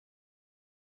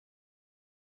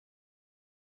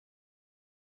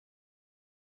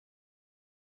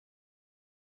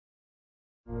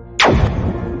Good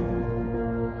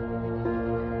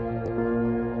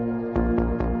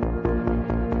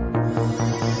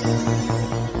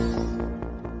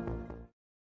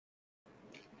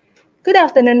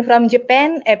afternoon from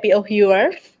Japan, APO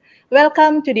viewers.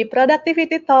 Welcome to the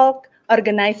Productivity Talk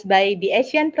organized by the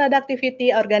Asian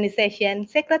Productivity Organization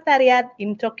Secretariat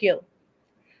in Tokyo.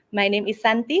 My name is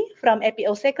Santi from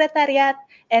APO Secretariat,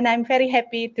 and I'm very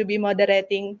happy to be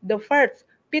moderating the first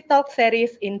P-Talk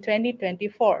series in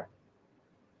 2024.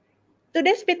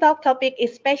 Today's P-Talk topic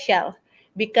is special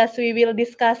because we will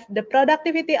discuss the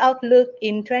productivity outlook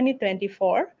in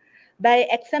 2024 by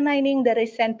examining the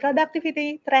recent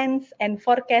productivity trends and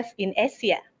forecasts in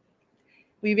Asia.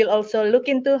 We will also look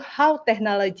into how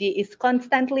technology is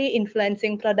constantly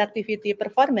influencing productivity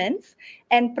performance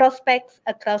and prospects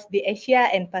across the Asia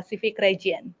and Pacific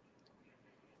region.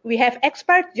 We have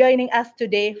experts joining us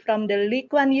today from the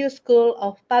Kuan School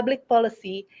of Public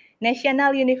Policy,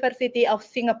 National University of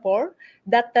Singapore,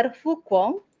 Dr.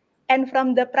 Khuong, and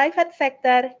from the private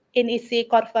sector, NEC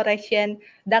Corporation,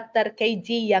 Dr.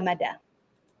 Keiji Yamada.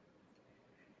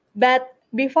 But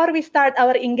before we start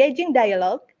our engaging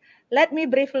dialogue, let me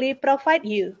briefly provide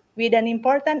you with an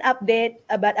important update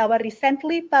about our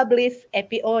recently published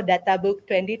APO Databook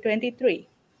 2023.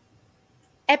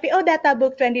 APO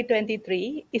Databook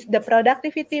 2023 is the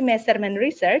productivity measurement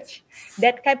research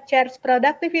that captures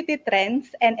productivity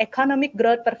trends and economic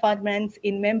growth performance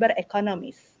in member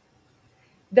economies.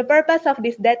 The purpose of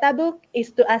this data book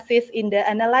is to assist in the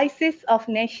analysis of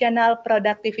national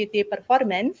productivity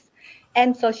performance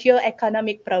and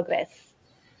socio-economic progress.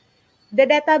 The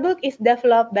data book is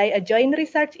developed by a joint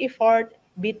research effort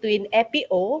between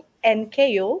APO and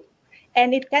KO,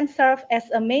 and it can serve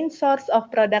as a main source of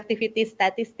productivity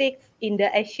statistics in the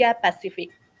Asia Pacific.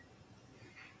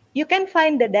 You can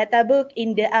find the data book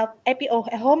in the APO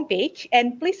homepage,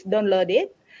 and please download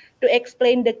it to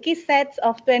explain the key sets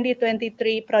of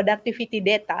 2023 productivity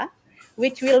data,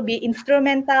 which will be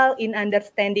instrumental in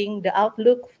understanding the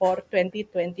outlook for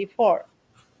 2024.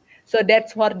 So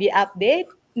that's for the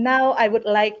update. Now I would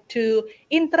like to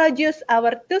introduce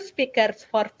our two speakers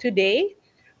for today.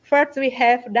 First, we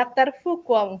have Dr.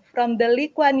 Khuong from the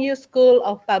Kuan School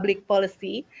of Public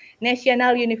Policy,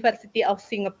 National University of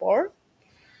Singapore.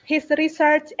 His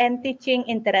research and teaching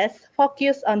interests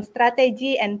focus on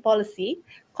strategy and policy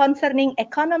concerning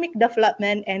economic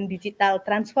development and digital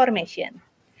transformation.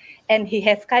 And he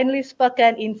has kindly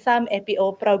spoken in some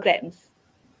APO programs.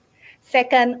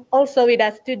 Second, also with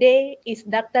us today is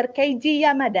Dr. Keiji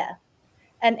Yamada,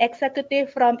 an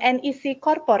executive from NEC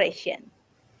Corporation.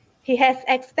 He has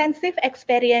extensive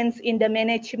experience in the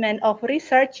management of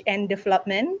research and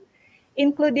development,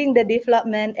 including the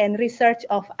development and research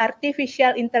of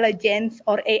artificial intelligence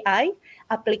or AI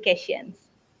applications.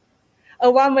 A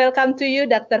warm welcome to you,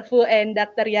 Dr. Fu and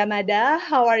Dr. Yamada.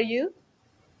 How are you?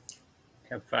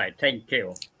 I'm fine, thank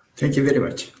you. Thank you very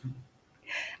much.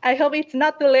 I hope it's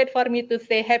not too late for me to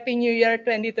say Happy New Year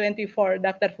 2024,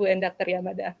 Dr. Fu and Dr.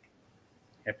 Yamada.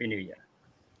 Happy New Year.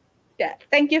 Yeah,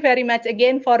 thank you very much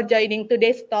again for joining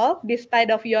today's talk despite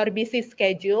of your busy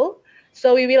schedule.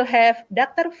 So we will have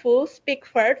Dr. Fu speak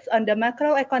first on the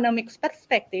macroeconomics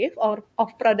perspective of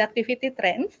productivity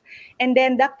trends, and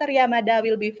then Dr. Yamada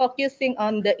will be focusing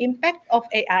on the impact of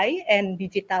AI and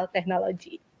digital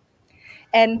technology.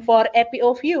 And for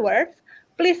APO viewers,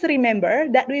 please remember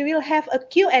that we will have a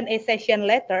Q&A session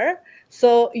later,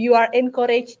 so you are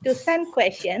encouraged to send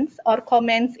questions or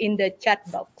comments in the chat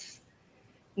box.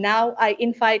 Now I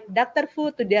invite Dr. Fu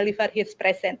to deliver his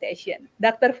presentation.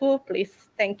 Dr. Fu, please.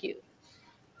 Thank you.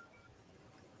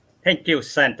 Thank you,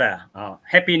 Santa.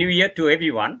 Happy New Year to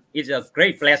everyone. It's a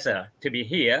great pleasure to be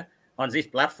here on this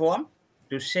platform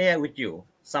to share with you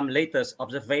some latest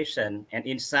observation and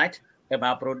insight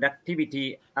about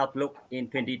productivity outlook in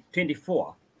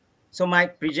 2024. So my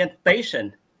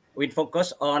presentation will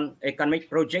focus on economic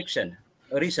projection,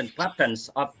 recent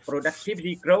patterns of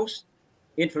productivity growth,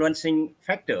 influencing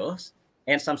factors,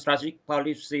 and some strategic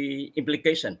policy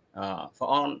implication for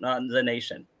all the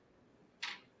nation.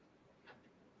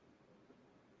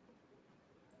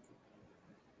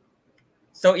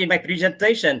 So in my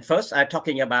presentation, first I'm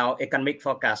talking about economic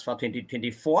forecast for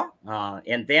 2024,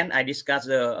 and then I discuss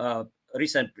the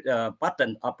recent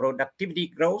pattern of productivity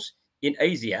growth in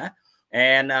Asia,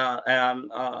 and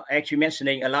actually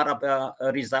mentioning a lot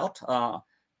of results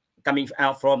coming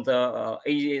out from the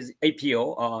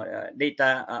APO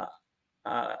data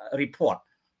report,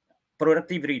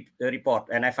 productivity report,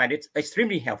 and I find it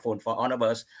extremely helpful for all of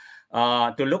us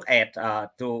to look at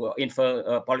to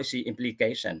infer policy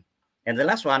implication. And the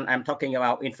last one, I'm talking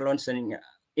about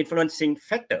influencing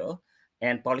factor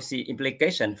and policy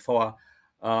implication for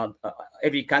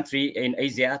every country in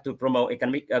Asia to promote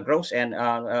economic growth and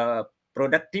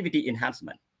productivity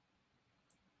enhancement.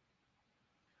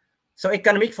 So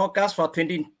economic forecast for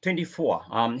 2024.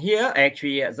 Here,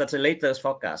 actually, that's the latest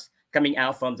forecast coming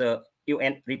out from the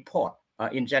UN report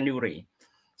in January.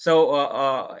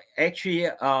 So actually,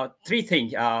 three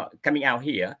things coming out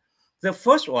here. The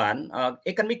first one,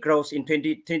 economic growth in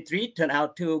 2023 turned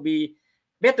out to be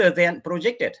better than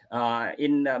projected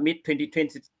in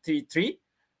mid-2023,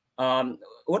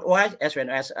 worldwide as well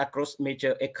as across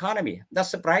major economy. That's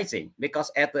surprising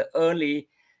because at the early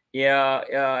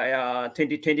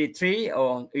 2023,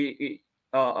 we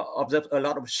observed a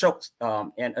lot of shocks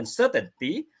and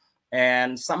uncertainty,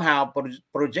 and somehow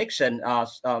projection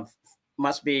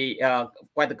must be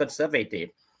quite conservative,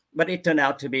 but it turned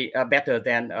out to be better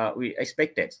than we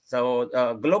expected. So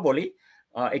globally,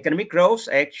 economic growth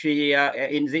actually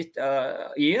in this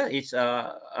year is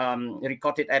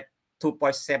recorded at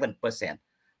 2.7%.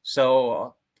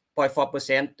 So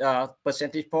 0.4%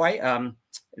 percentage point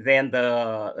than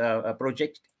the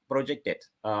projected.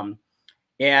 And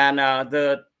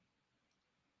the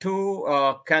two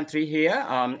countries here,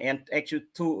 and actually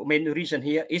two main regions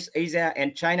here, East Asia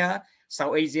and China,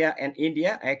 South Asia and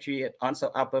India, actually also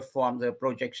outperformed the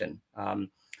projection.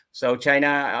 So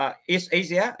China, East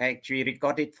Asia actually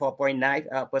recorded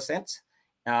 4.9%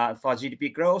 for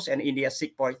GDP growth, and India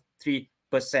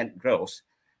 6.3% growth.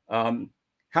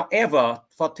 However,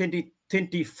 for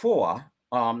 2024,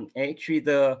 actually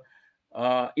the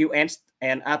UN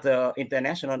and other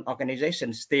international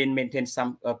organizations still maintain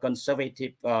some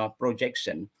conservative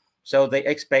projection. So they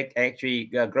expect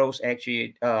actually growth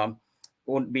actually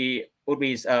would be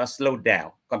slowed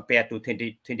down compared to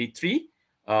 2023.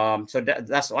 So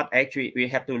that's what actually we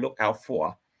have to look out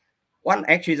for. One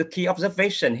actually the key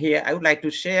observation here I would like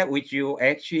to share with you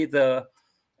actually the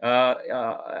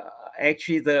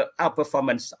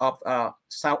outperformance of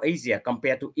South Asia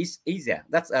compared to East Asia.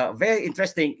 That's a very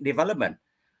interesting development.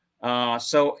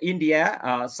 So India,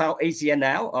 South Asia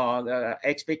now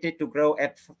expected to grow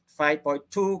at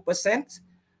 5.2%,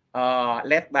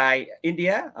 led by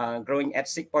India growing at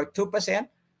 6.2%.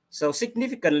 So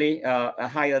significantly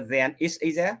higher than East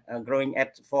Asia, growing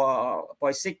at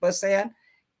 4.6%,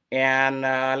 and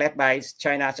led by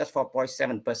China just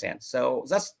 4.7%. So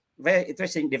that's very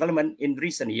interesting development in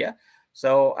recent year.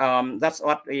 So that's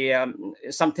what we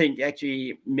something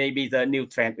actually maybe the new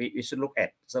trend we should look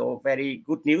at. So very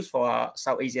good news for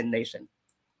South Asian nation.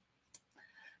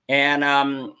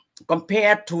 And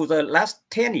compared to the last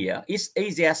 10 years, East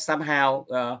Asia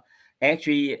somehow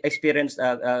actually experienced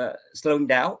slowing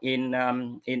down in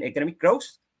economic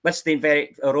growth, but still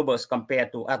very robust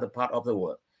compared to other parts of the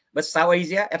world. But South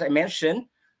Asia, as I mentioned,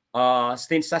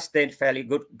 still sustained fairly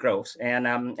good growth, and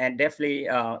definitely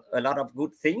a lot of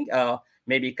good things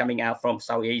maybe coming out from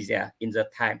South Asia in the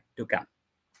time to come.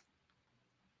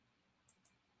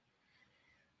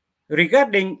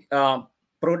 Regarding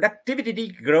productivity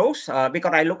growth,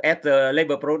 because I look at the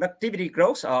labor productivity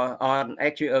growth on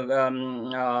actually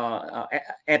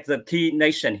at the key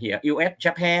nation here, US,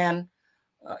 Japan,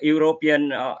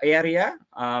 European area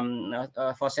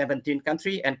for 17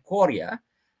 countries, and Korea.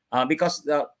 Because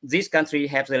this country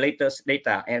have the latest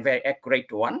data and very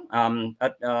accurate one.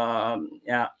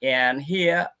 And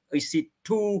here we see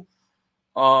two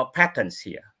patterns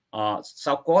here.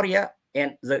 South Korea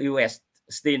and the US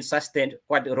still sustained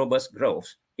quite robust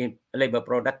growth in labor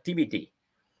productivity.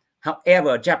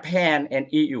 However, Japan and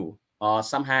EU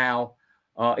somehow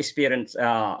experience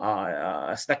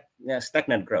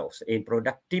stagnant growth in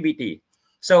productivity.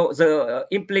 So the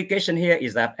implication here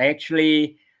is that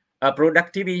actually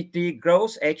productivity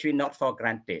growth actually not for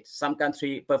granted. Some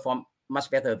countries perform much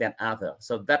better than others.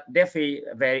 So that definitely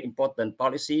a very important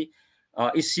policy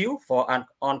issue for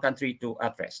on country to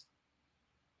address.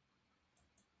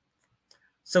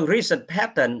 So recent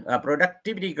pattern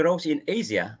productivity growth in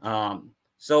Asia.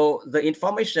 So the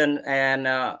information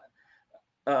and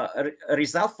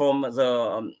result from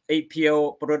the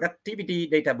APO productivity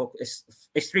data book is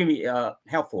extremely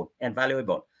helpful and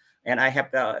valuable. And I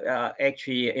have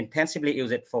actually intensively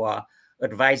used it for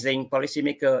advising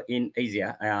policymakers in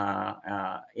Asia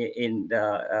in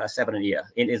the 7 years,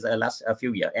 in the last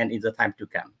few years, and in the time to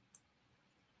come.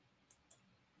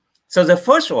 So the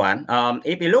first one,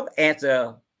 if you look at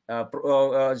the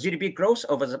GDP growth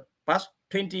over the past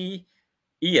 20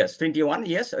 years, 21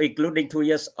 years, including 2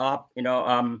 years of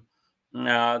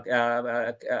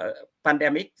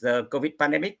pandemic, the COVID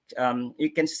pandemic,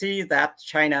 you can see that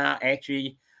China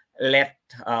actually led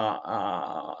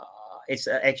it's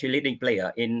actually leading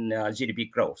player in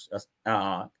GDP growth,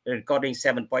 recording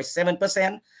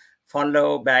 7.7%,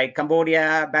 followed by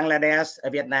Cambodia, Bangladesh,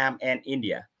 Vietnam, and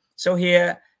India. So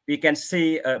here we can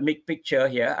see a mixed picture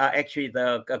here. Actually,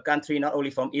 the country not only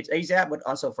from East Asia, but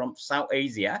also from South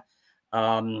Asia,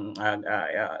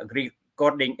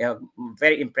 recording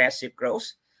very impressive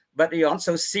growth. But you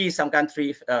also see some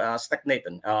countries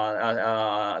stagnated,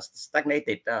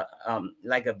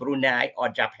 like Brunei or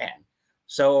Japan.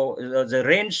 So the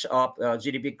range of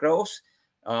GDP growth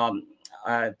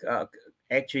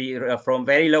actually from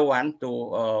very low one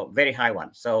to very high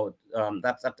one. So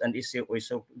that's an issue we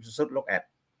should look at.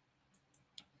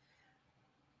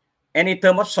 And in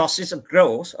terms of sources of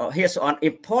growth, here's one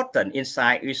important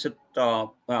insight we should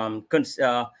look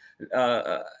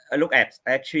at.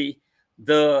 Actually,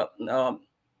 the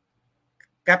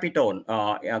capital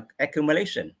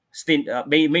accumulation still a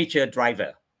major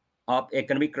driver of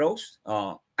economic growth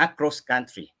across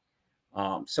country.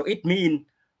 So it means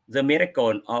the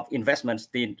miracle of investment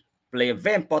still play a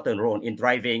very important role in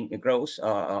driving growth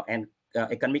and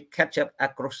economic catch-up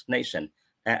across nation,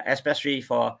 especially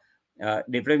for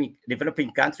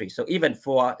developing countries. So even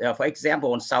for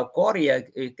example, in South Korea,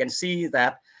 you can see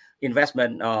that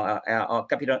investment or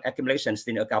capital accumulation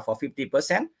still account for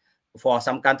 50%. For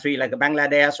some country like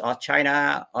Bangladesh or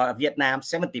China or Vietnam,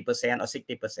 70% or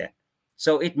 60%.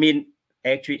 So it means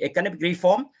actually economic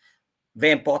reform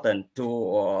very important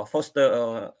to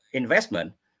foster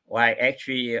investment, while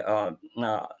actually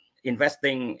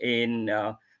investing in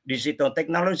digital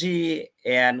technology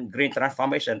and green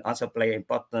transformation also play an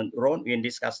important role. We will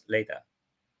discuss later.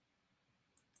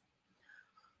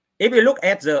 If we look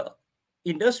at the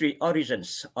industry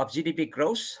origins of GDP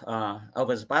growth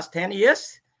over the past 10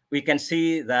 years, we can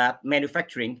see that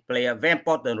manufacturing play a very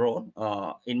important role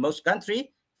in most countries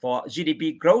for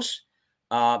GDP growth.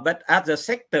 But other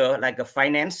sector like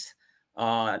finance,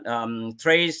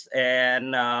 trade,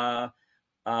 and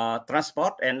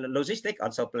transport and logistics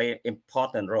also play an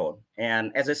important role.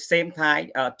 And at the same time,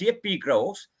 TFP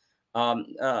growth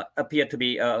appear to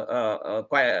be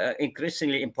quite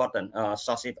increasingly important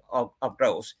source of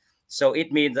growth. So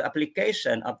it means the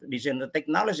application of digital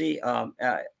technology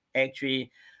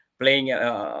actually playing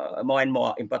more and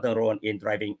more important role in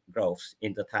driving growth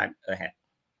in the time ahead.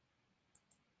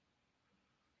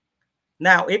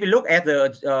 Now, if we look at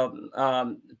the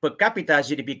per capita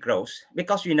GDP growth,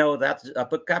 because we know that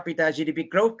per capita GDP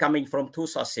growth coming from two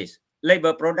sources: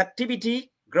 labor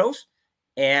productivity growth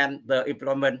and the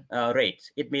employment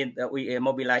rate. It means that we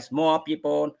mobilize more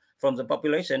people from the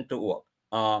population to work.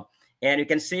 And you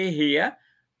can see here,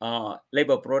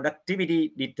 labor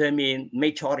productivity determine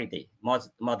majority, more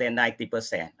than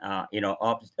 90%,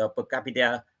 of per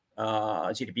capita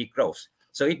GDP growth.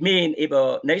 So it means if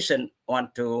a nation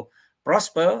want to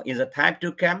prosper in the time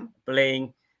to come,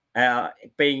 paying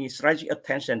strategic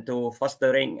attention to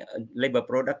fostering labor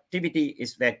productivity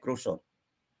is very crucial.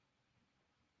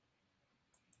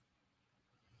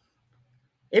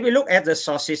 If we look at the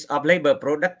sources of labor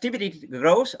productivity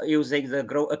growth using the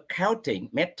growth accounting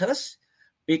methods,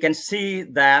 we can see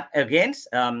that again,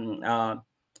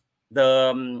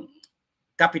 the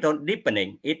capital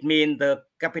deepening, it means the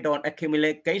capital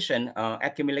accumulation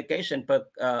per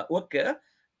worker,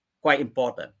 quite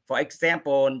important. For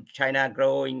example, China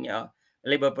growing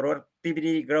labor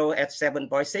productivity grow at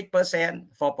 7.6%,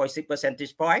 4.6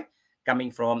 percentage point coming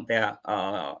from their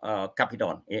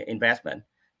capital investment.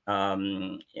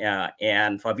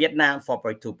 And for Vietnam,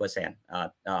 4.2%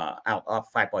 out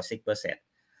of 5.6%.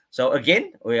 So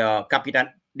again, we are capital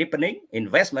deepening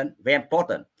investment, very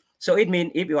important. So it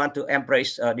means if you want to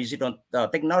embrace digital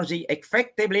technology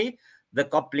effectively, the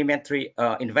complementary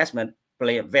investment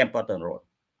play a very important role.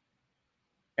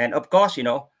 And of course,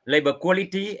 labor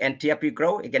quality and TRP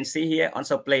growth, you can see here,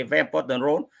 also play a very important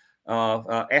role,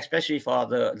 especially for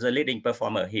the leading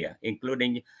performer here,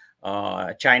 including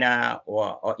China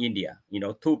or India,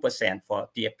 2% for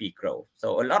TFP growth.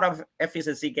 So a lot of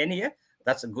efficiency gain here.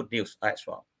 That's a good news as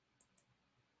well.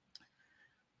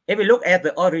 If we look at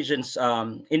the origins,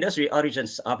 industry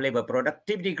origins of labor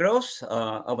productivity growth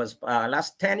over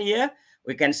last 10 years,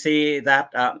 we can see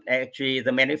that actually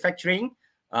the manufacturing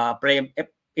play an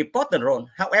important role.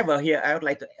 However, here I would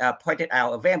like to point it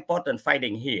out, a very important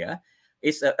finding here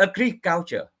is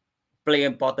agriculture play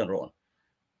an important role.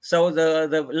 So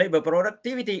the labor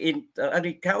productivity in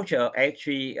agriculture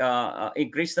actually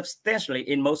increased substantially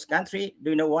in most countries. Do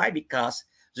you know why? Because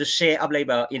the share of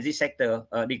labor in this sector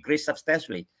decreased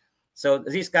substantially. So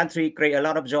this country create a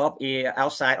lot of jobs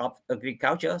outside of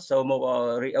agriculture. So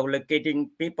more reallocating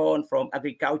people from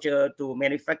agriculture to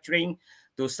manufacturing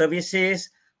to services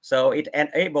So it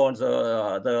enables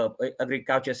the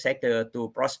agriculture sector to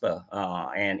prosper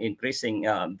and increasing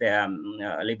their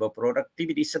labor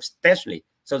productivity substantially.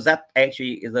 So that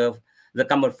actually is the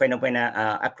common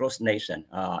phenomena across nation,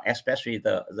 especially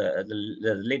the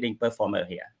leading performer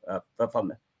here.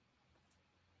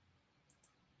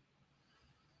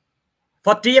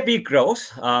 For TFP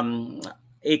growth,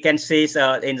 you can see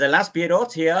in the last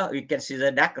period here, you can see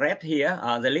the dark red here.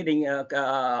 The leading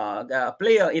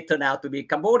player, it turned out to be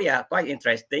Cambodia. Quite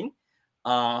interesting.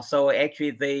 So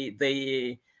actually,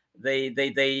 they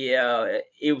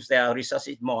use their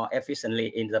resources more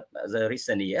efficiently in the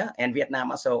recent year. And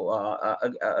Vietnam also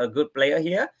a good player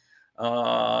here.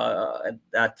 Taiwan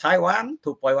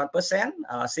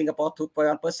 2.1%, Singapore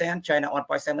 2.1%, China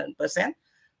 1.7%.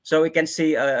 So we can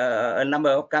see a number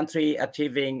of countries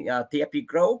achieving TFP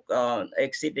growth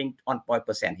exceeding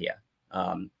 1% here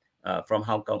from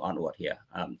Hong Kong onward here.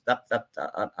 That's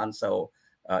also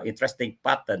interesting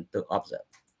pattern to observe.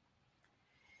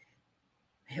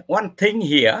 One thing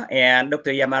here, and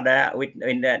Dr. Yamada,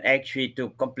 actually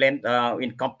to complement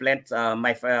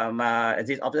my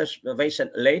this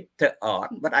observation later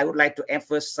on, but I would like to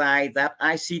emphasize that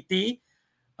ICT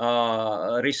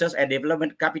research and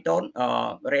development capital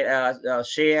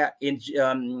share in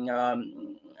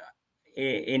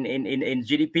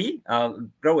GDP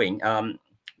growing.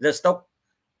 The stock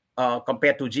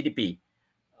compared to GDP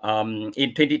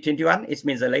in 2021, it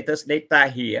means the latest data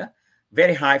here,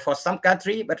 very high for some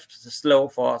country, but slow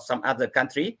for some other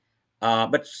country.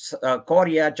 But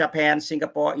Korea, Japan,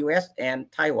 Singapore, US,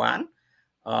 and Taiwan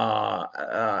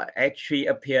actually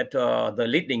appear to the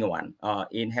leading one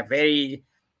in have very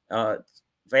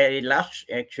large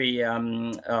actually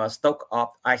stock of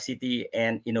ICT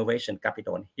and innovation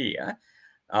capital here.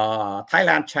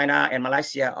 Thailand, China, and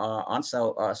Malaysia are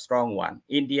also a strong one.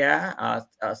 India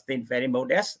still very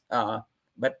modest,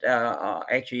 but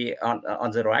actually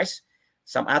on the rise.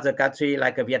 Some other countries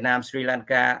like Vietnam, Sri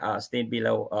Lanka are still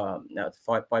below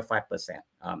 4.5%.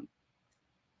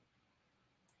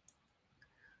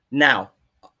 Now,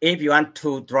 if you want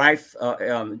to drive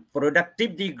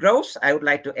productivity growth, I would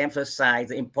like to emphasize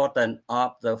the importance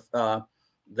of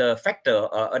the factor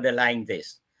underlying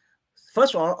this.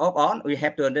 First of all, we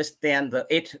have to understand the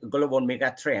 8 global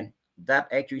mega trends that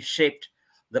actually shaped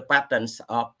the patterns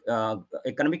of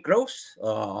economic growth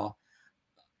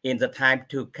in the time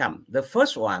to come. The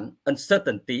first one,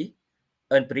 uncertainty,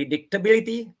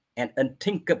 unpredictability, and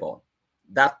unthinkable.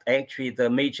 That actually the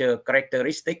major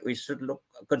characteristic we should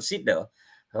consider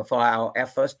for our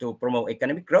efforts to promote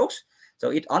economic growth. So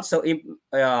it also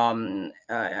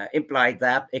implies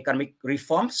that economic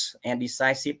reforms and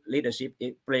decisive leadership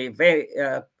play a very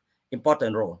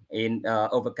important role in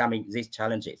overcoming these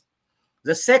challenges.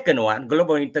 The second one,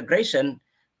 global integration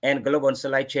and global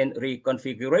supply chain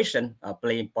reconfiguration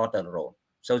play important role.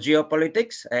 So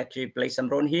geopolitics actually plays some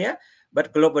role here,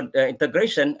 but global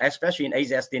integration, especially in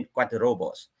Asia, is still quite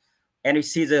robust. And we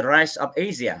see the rise of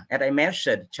Asia. As I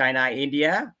mentioned, China,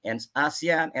 India, and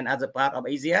ASEAN and other parts of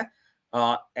Asia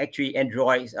actually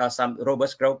enjoy some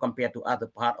robust growth compared to other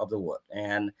parts of the world.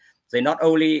 And they not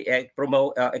only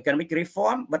promote economic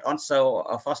reform, but also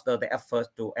foster the efforts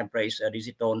to embrace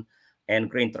digital and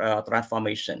green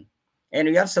transformation. And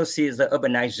we also see the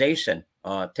urbanization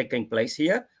taking place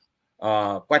here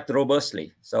quite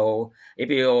robustly. So if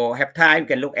you have time, you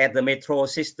can look at the metro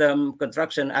system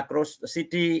construction across the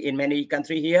city in many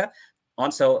countries here,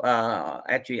 also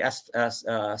actually as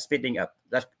speeding up.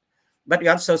 But we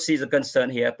also see the concern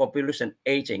here, population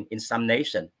aging in some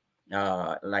nations,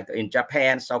 like in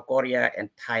Japan, South Korea, and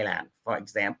Thailand, for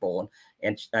example,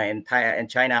 and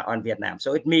China and Vietnam.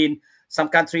 So it means some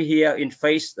country here in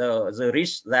face the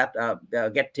risk that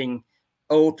getting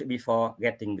old before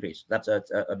getting rich. That's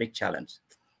a big challenge.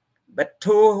 But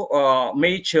two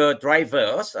major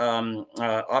drivers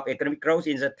of economic growth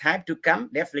in the time to come,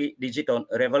 definitely digital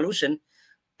revolution,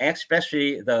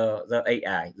 especially the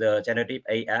AI, the generative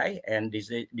AI and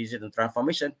digital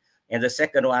transformation. And the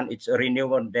second one, it's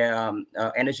renewable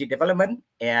energy development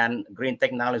and green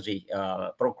technology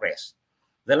progress.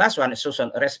 The last one is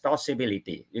social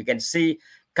responsibility. You can see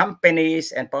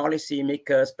companies and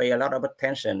policymakers pay a lot of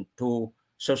attention to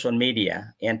social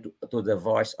media and to the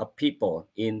voice of people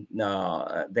in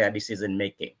their decision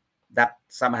making. That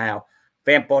somehow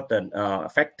very important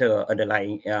factor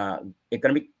underlying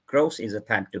economic growth in the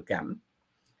time to come.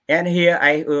 And here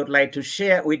I would like to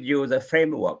share with you the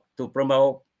framework to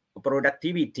promote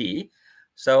productivity.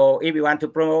 So if you want to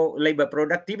promote labor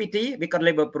productivity, because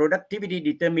labor productivity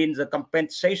determines the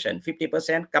compensation,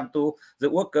 50% come to the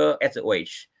worker as a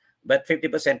wage. but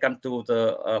 50% come to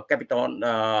the capital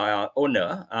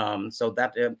owner, so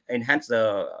that enhance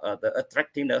the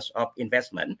attractiveness of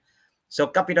investment. So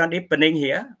capital deepening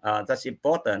here, that's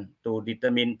important to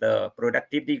determine the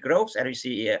productivity growth, as we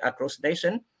see across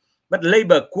nation. But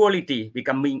labor quality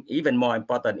becoming even more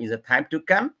important in the time to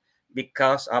come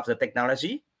because of the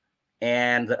technology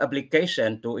and the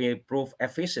application to improve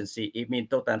efficiency. It means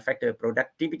total factor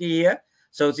productivity here.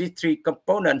 So these three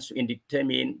components will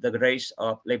determine the rate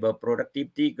of labor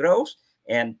productivity growth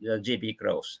and GDP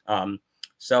growth.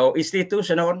 So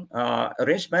institutional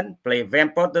arrangement play a very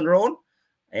important role.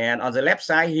 And on the left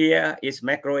side here is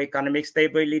macroeconomic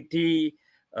stability,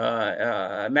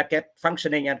 market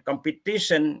functioning and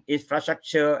competition,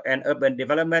 infrastructure and urban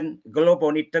development,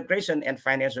 global integration, and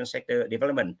financial sector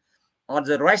development. On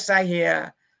the right side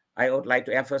here, I would like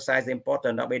to emphasize the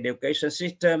importance of education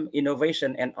system,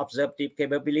 innovation and observative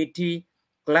capability,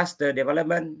 cluster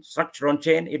development, structural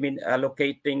change. It means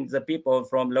allocating the people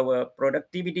from lower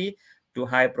productivity to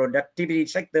high productivity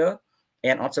sector,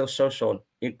 and also social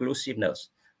inclusiveness.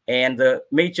 And the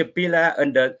major pillar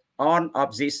under on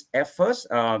of these efforts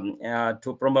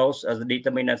to promote the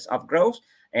determinants of growth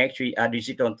actually are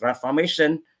digital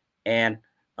transformation and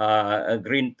a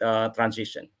green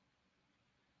transition.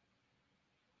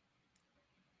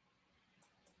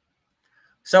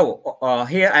 So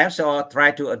here I also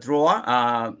try to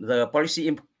draw the policy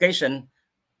implication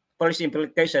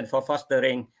for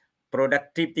fostering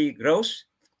productivity growth.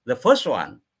 The first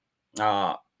one,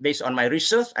 based on my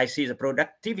research, I see the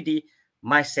productivity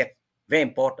mindset very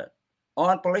important.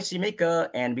 All policymaker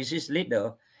and business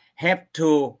leader have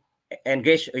to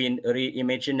engage in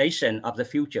reimagination of the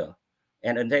future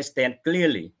and understand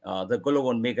clearly the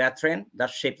global mega trend that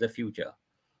shape the future.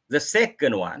 The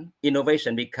second one,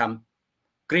 innovation become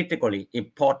critically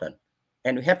important,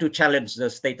 and we have to challenge the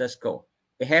status quo.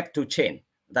 We have to change.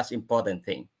 That's important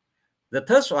thing. The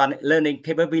third one, learning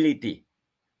capability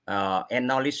and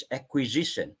knowledge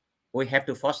acquisition. We have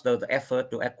to foster the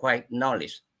effort to acquire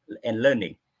knowledge and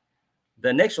learning.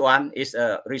 The next one is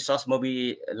resource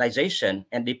mobilization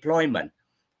and deployment.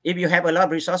 If you have a lot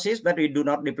of resources, but we do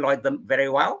not deploy them very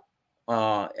well,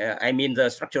 I mean the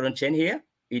structural change here,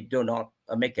 we do not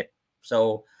make it.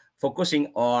 So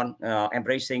focusing on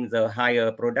embracing the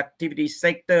higher productivity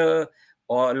sector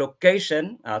or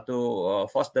location to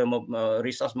foster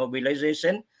resource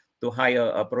mobilization to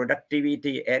higher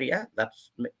productivity area,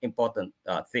 that's important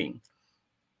thing.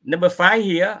 Number 5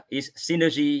 here is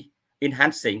synergy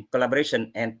enhancing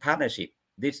collaboration and partnership.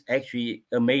 This actually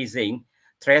amazing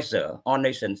treasure all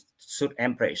nations should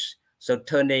embrace. So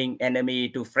turning enemy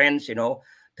to friends,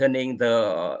 turning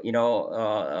the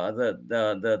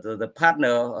the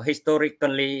partner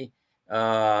historically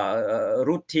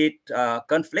rooted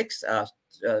conflicts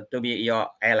to be your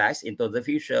allies into the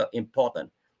future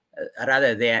important,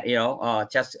 rather than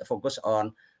just focus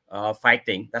on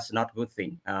fighting. That's not a good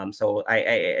thing. So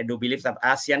I do believe that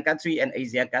ASEAN country and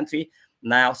Asian country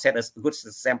now set a good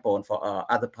example for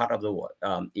other part of the world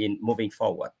in moving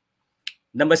forward.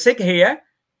 Number 6 here,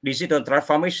 digital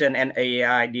transformation and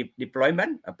AI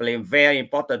deployment play a very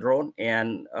important role,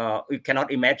 and we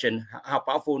cannot imagine how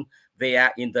powerful they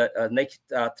are in the next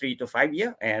 3 to 5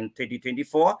 years, and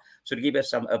 2024 should give us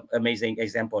some amazing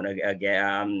example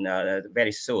again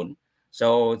very soon.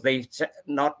 So they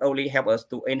not only help us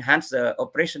to enhance the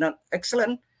operational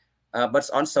excellence, but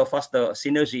also foster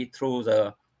synergy through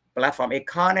the platform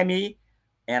economy,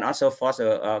 and also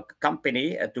foster a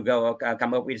company to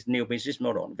come up with new business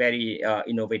model, very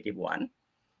innovative one.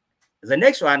 The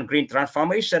next one, green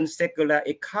transformation, circular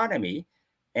economy,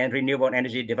 and renewable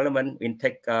energy development will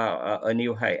take a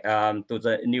new height to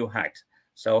the new height.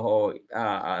 So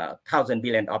 $1,000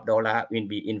 billion will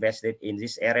be invested in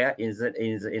this area in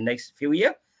the next few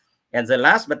years. And the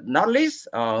last but not least,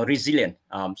 resilient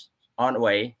on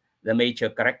way, the major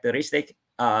characteristic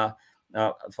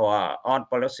for on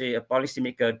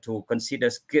policymaker to consider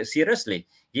seriously,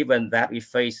 given that we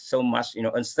face so much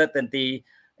uncertainty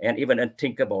and even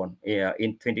unthinkable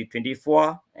in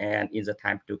 2024 and in the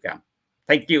time to come.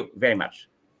 Thank you very much.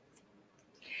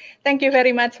 Thank you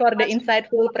very much for the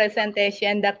insightful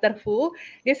presentation, Dr. Fu.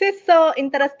 This is so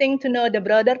interesting to know the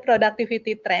broader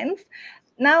productivity trends.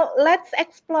 Now, let's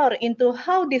explore into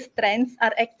how these trends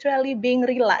are actually being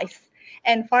realized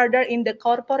and further in the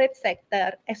corporate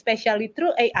sector, especially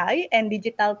through AI and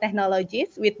digital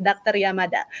technologies with Dr.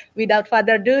 Yamada. Without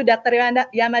further ado, Dr.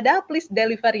 Yamada, please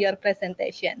deliver your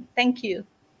presentation. Thank you.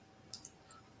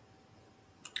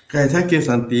 Okay, thank you,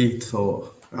 Santi.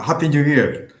 So, Happy New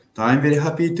Year. I'm very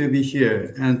happy to be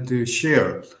here and to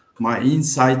share my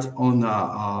insight on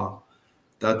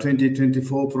the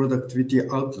 2024 productivity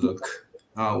outlook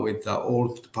with the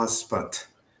old participant.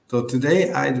 So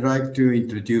today I'd like to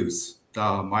introduce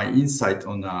my insight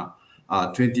on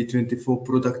 2024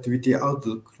 productivity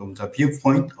outlook from the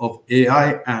viewpoint of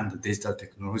AI and digital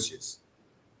technologies.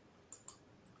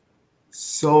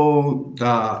 So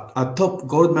a top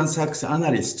Goldman Sachs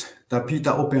analyst,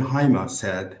 Peter Oppenheimer,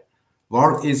 said,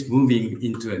 "World is moving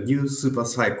into a new super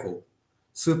cycle.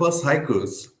 Super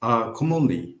cycles are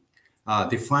commonly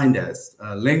defined as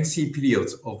lengthy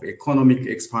periods of economic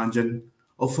expansion,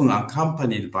 often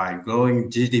accompanied by growing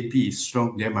GDP,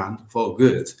 strong demand for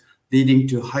goods, leading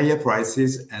to higher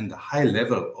prices and a high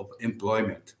level of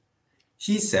employment."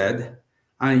 He said,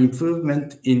 "An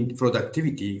improvement in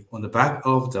productivity on the back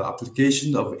of the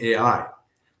application of AI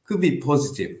could be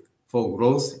positive for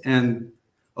growth and,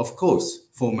 of course,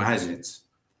 for margins.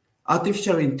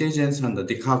 Artificial intelligence and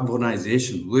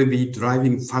decarbonization will be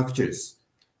driving factors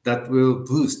that will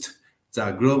boost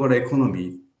the global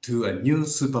economy to a new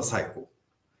super cycle."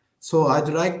 So I'd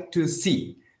like to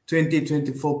see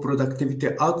 2024 productivity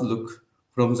outlook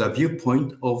from the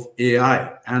viewpoint of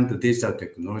AI and digital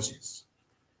technologies.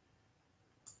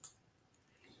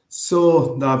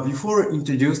 So before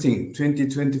introducing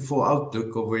 2024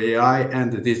 outlook of AI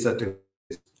and digital technologies,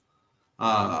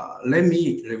 let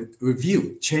me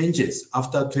review changes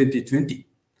after 2020.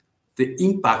 The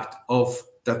impact of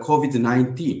the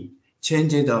COVID-19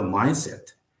 changed our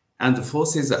mindset and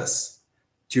forces us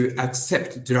to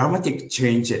accept dramatic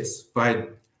changes by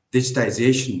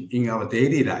digitization in our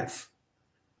daily life.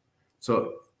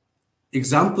 So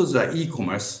examples are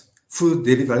e-commerce, food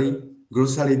delivery,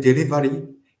 grocery delivery,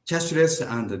 cashless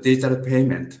and digital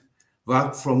payment,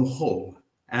 work from home,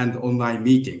 and online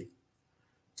meeting.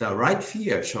 The right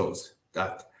figure shows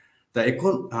that the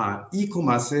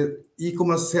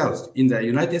e-commerce sales in the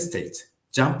United States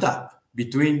jumped up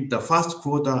between the first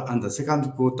quarter and the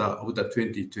second quarter of the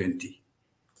 2020.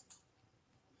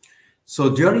 So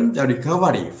during the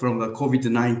recovery from the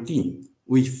COVID-19,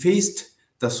 we faced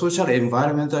the social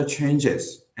environmental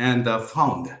changes and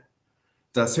found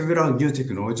that several new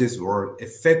technologies were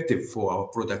effective for our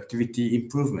productivity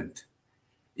improvement.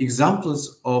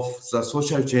 Examples of the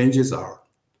social changes are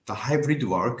the hybrid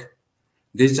work,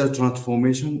 digital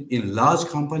transformation in large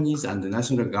companies and the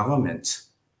national governments,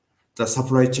 the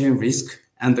supply chain risk,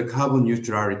 and the carbon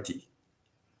neutrality.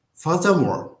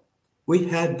 Furthermore, we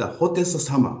had the hottest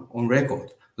summer on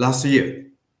record last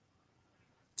year.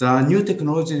 The new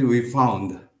technologies we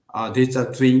found are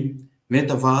digital twin,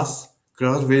 metaverse,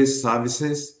 cloud-based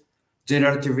services,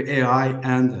 generative AI,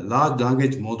 and large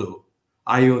language model,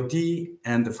 IoT,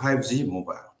 and 5G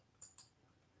mobile.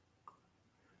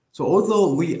 So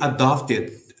although we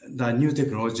adopted the new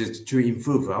technologies to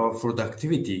improve our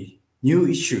productivity, new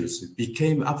issues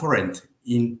became apparent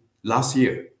in last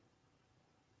year.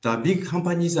 The big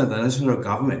companies and the national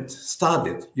government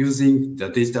started using the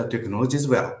digital technologies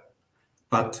well,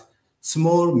 but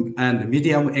small and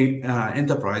medium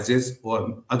enterprises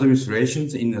or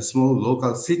administrations in the small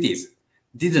local cities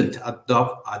didn't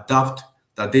adopt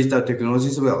the digital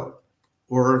technologies well,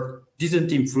 or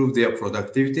didn't improve their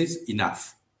productivities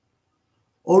enough.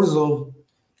 Although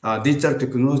digital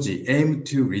technology aimed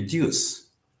to reduce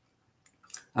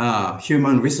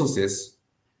human resources,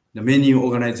 the many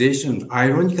organizations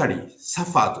ironically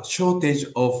suffered shortage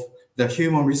of the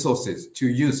human resources to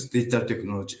use digital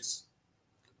technologies.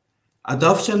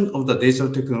 Adoption of the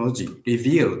digital technology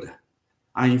revealed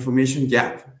an information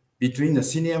gap between the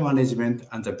senior management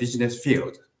and the business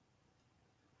field.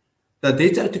 The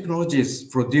digital technologies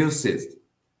produces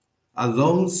a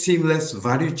long, seamless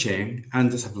value chain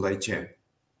and supply chain.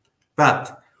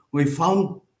 But we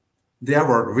found there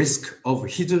were risks of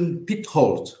hidden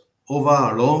pitfalls over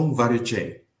a long value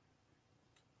chain.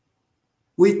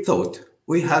 We thought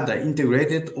we had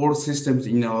integrated all systems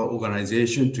in our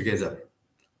organization together.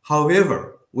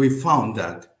 However, we found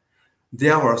that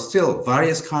there were still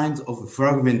various kinds of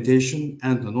fragmentation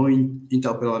and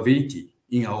non-interoperability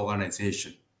in our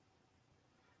organization.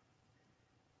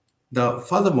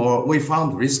 Furthermore, we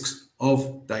found risks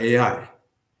of the AI.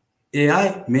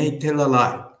 AI may tell a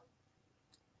lie.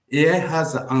 AI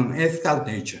has an unethical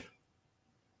nature.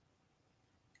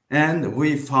 And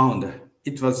we found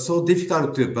it was so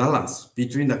difficult to balance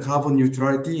between the carbon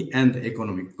neutrality and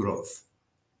economic growth.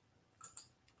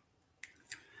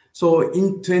 So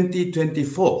in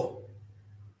 2024,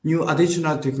 new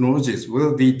additional technologies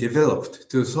will be developed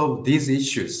to solve these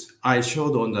issues I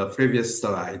showed on the previous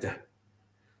slide.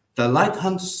 The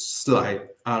right-hand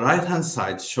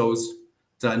side shows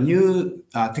the new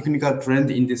technical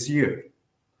trend in this year.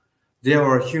 There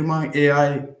are human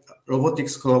AI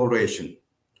robotics collaboration,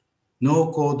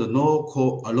 no code, low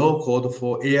code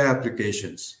for AI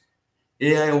applications,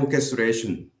 AI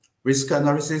orchestration, risk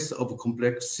analysis of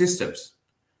complex systems,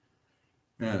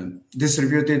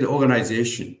 distributed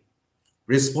organization,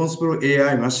 responsible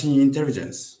AI machine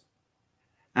intelligence,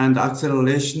 and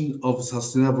acceleration of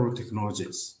sustainable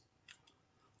technologies.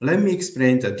 Let me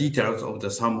explain the details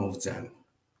of some of them.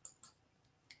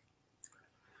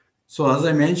 So as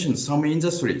I mentioned, some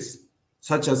industries,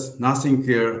 such as nursing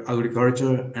care,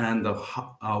 agriculture, and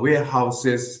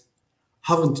warehouses,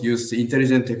 haven't used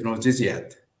intelligent technologies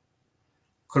yet.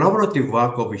 Collaborative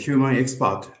work of human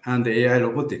experts and AI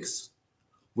robotics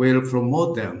will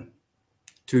promote them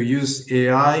to use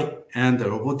AI and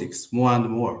robotics more and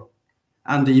more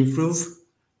and improve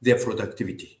their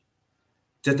productivity.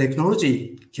 The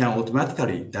technology can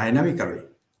automatically, dynamically,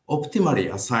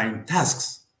 optimally assign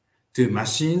tasks to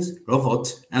machines,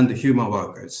 robots, and human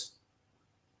workers.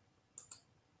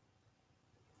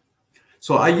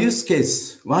 So one use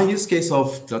case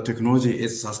of the technology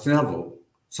is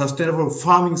sustainable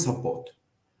farming support.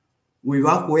 We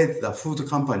work with the food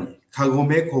company,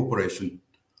 NEC Corporation,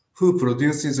 who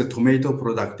produces a tomato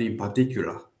product in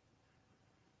particular.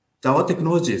 Our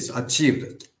technologies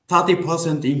achieved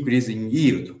 30% increase in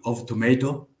yield of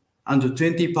tomato and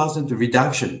 20%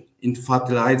 reduction in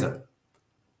fertilizer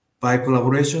by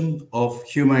collaboration of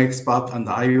human expert and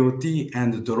IoT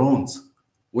and drones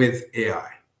with AI.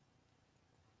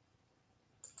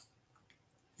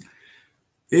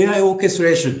 AI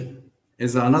orchestration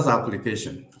is another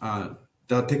application.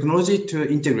 The technology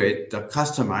to integrate the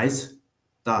customize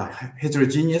the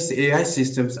heterogeneous AI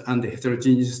systems and the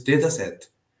heterogeneous dataset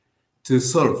to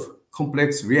solve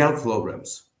complex real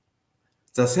problems.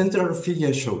 The central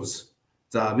figure shows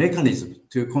the mechanism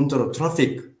to control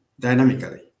traffic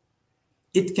dynamically.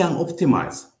 It can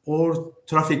optimize all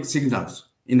traffic signals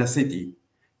in a city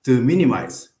to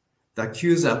minimize the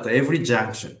queues at every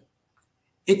junction.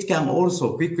 It can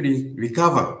also quickly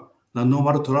recover the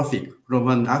normal traffic from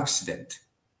an accident.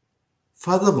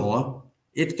 Furthermore,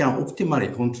 it can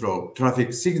optimally control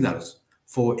traffic signals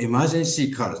for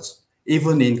emergency cars,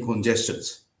 even in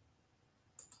congestions.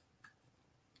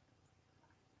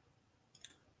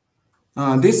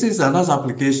 This is another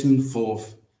application for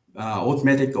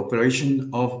automatic operation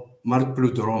of multiple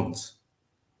drones.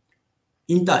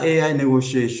 Inter-AI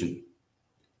negotiation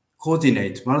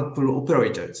coordinate multiple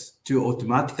operators to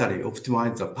automatically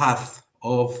optimize the path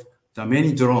of the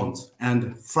many drones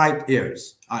and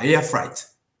air flight.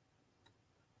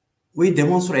 We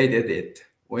demonstrated it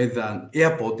with an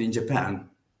airport in Japan,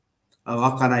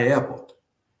 Wakkanai Airport.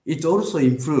 It also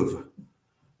improved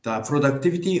the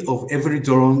productivity of every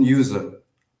drone user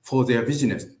for their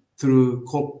business through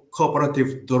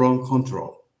cooperative drone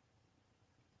control.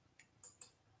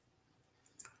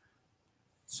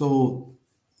 So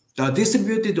the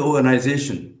distributed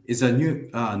organization is a new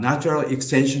natural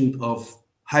extension of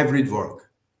hybrid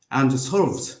work and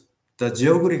solves the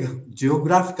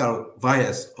geographical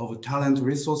bias of talent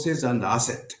resources and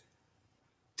asset.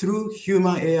 Through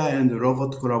human AI and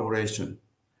robot collaboration,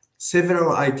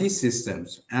 several IT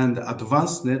systems and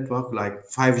advanced network like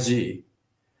 5G,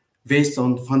 based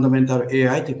on fundamental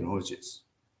AI technologies,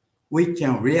 we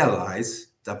can realize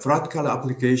the practical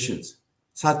applications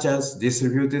such as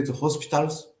distributed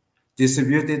hospitals,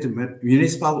 distributed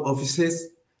municipal offices,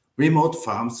 remote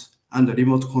farms, and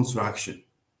remote construction.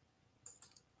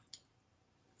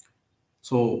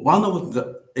 So one of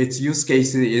its use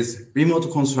cases is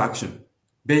remote construction,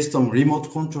 based on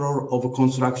remote control of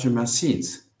construction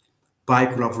machines by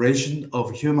collaboration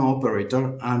of human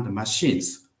operator and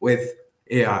machines with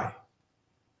AI.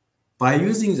 By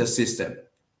using the system,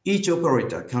 each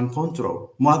operator can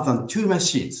control more than 2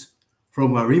 machines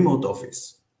from a remote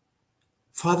office.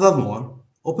 Furthermore,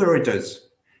 operators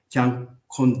can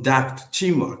conduct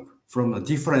teamwork from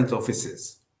different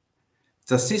offices.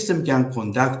 The system can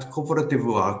conduct cooperative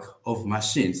work of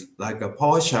machines like a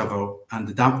power shovel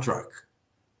and dump truck.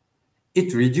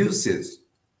 It reduces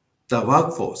the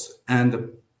workforce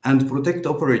and protect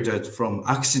operators from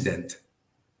accident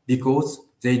because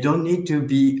they don't need to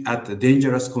be at the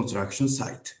dangerous construction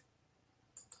site.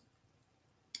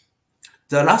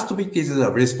 The last topic is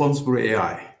responsible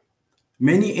AI.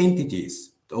 Many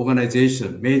entities, the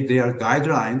organization made their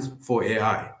guidelines for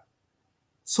AI.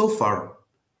 So far,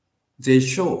 they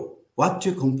show what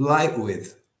to comply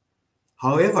with.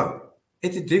 However,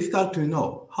 it is difficult to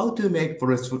know how to make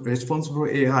responsible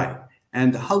AI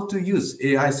and how to use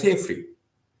AI safely.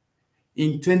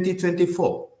 In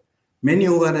 2024, many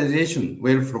organizations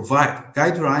will provide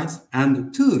guidelines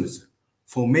and tools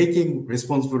for making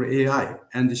responsible AI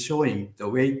and showing the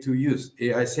way to use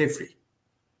AI safely.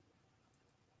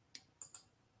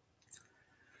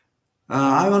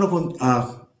 I want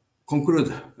to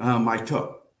conclude my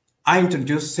talk. I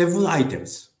introduced 7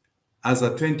 items as a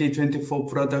 2024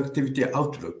 productivity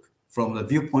outlook from the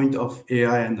viewpoint of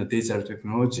AI and digital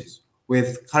technologies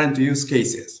with current use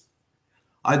cases.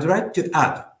 I'd like to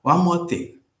add one more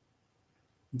thing.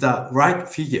 The right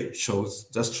figure shows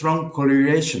the strong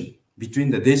correlation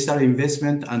between the digital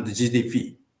investment and the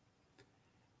GDP.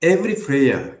 Every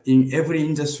player in every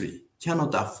industry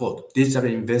cannot afford digital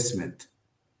investment.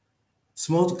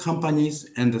 Small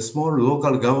companies and the small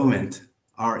local government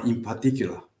are in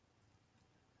particular.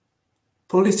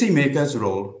 Policymakers'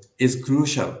 role is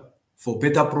crucial for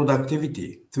better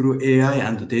productivity through AI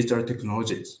and digital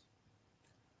technologies.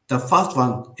 The first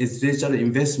one is digital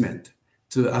investment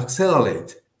to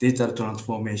accelerate digital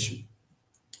transformation.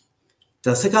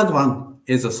 The second one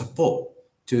is a support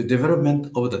to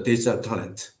development of the digital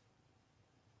talent.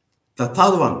 The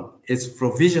third one is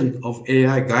provision of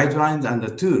AI guidelines and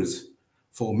the tools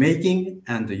for making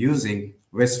and using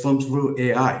responsible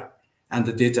AI and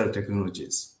digital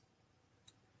technologies.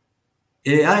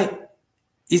 AI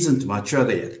isn't mature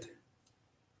yet.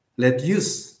 Let's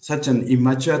use such an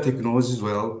immature technology as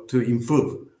well to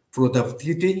improve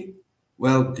productivity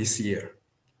well this year.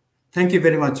 Thank you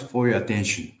very much for your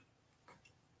attention.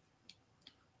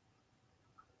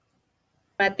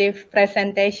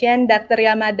 Presentation, Dr.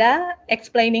 Yamada,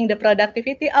 explaining the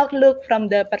productivity outlook from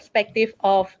the perspective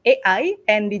of AI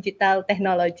and digital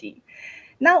technology.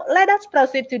 Now, let us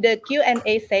proceed to the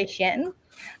Q&A session.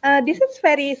 This is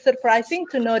very surprising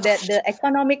to know that the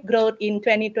economic growth in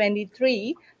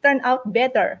 2023 turned out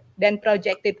better than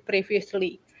projected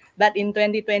previously. But in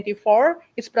 2024,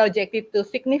 it's projected to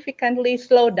significantly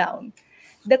slow down.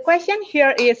 The question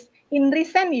here is, in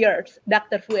recent years,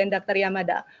 Dr. Fu and Dr.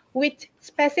 Yamada, which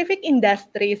specific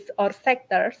industries or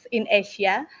sectors in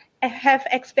Asia have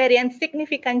experienced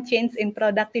significant change in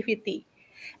productivity?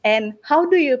 And how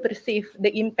do you perceive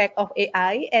the impact of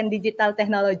AI and digital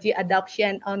technology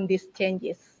adoption on these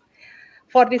changes?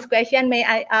 For this question, may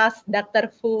I ask Dr.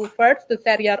 Fu first to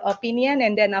share your opinion,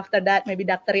 and then after that, maybe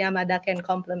Dr. Yamada can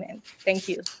complement. Thank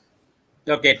you.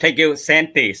 Okay, thank you,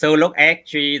 Santi. So look,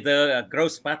 actually, the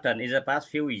growth pattern in the past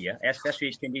few years,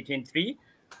 especially 2023,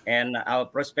 and our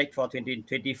prospect for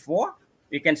 2024,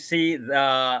 we can see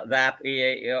that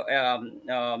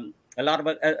a lot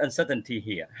of uncertainty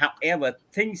here. However,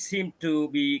 things seem to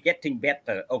be getting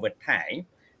better over time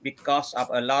because of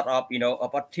a lot of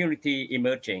opportunity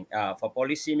emerging for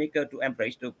policymakers to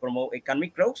embrace to promote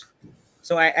economic growth.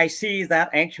 So I see that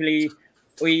actually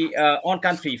we on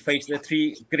country face the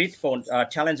 3 critical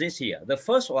challenges here. The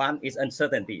first one is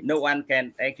uncertainty. No one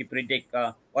can actually predict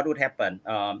what would happen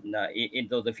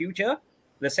into the future.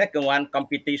 The second one,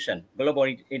 competition,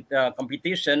 global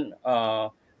competition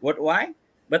worldwide.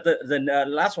 But the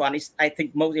last one is, I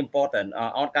think, most important.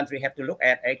 Our country have to look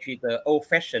at actually the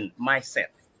old-fashioned mindset.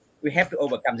 We have to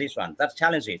overcome this one. That's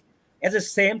challenges. At the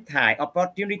same time,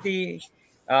 opportunity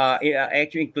it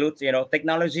actually includes,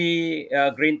 technology,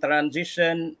 green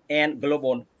transition, and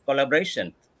global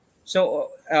collaboration. So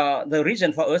the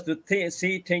reason for us to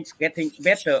see things getting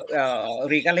better,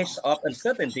 regardless of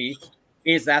uncertainty,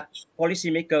 is that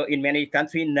policymakers in many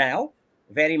countries now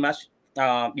very much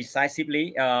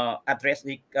decisively address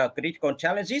the critical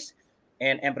challenges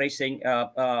and embracing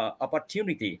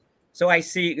opportunity. So I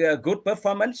see good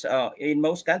performance in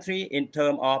most countries in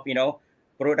terms of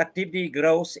productivity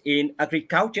growth in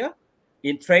agriculture,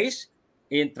 in trade,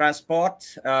 in transport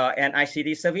and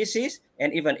ICT services,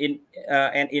 and even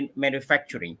in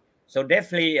manufacturing. So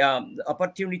definitely the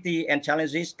opportunity and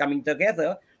challenges coming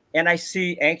together. And I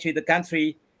see actually the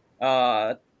country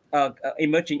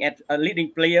emerging as a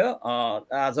leading player.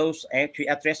 Those actually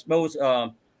address both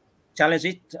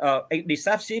challenges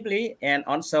decisively and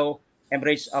also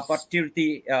embrace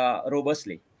opportunity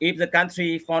robustly. If the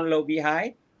country falling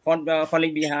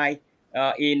behind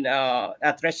in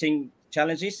addressing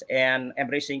challenges and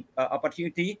embracing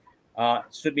opportunity,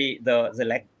 should be the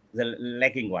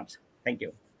lagging ones. Thank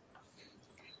you.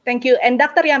 Thank you. And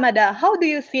Dr. Yamada, how do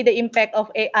you see the impact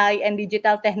of AI and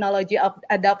digital technology of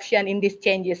adoption in these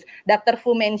changes? Dr.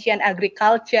 Fu mentioned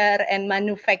agriculture and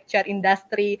manufacture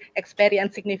industry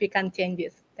experience significant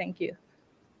changes. Thank you.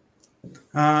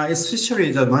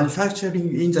 Especially the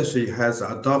manufacturing industry has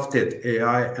adopted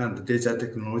AI and digital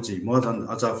technology more than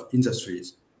other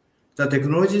industries. The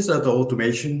technologies are the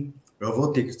automation,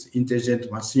 robotics,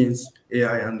 intelligent machines,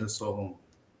 AI, and so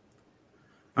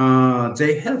on.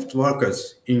 They helped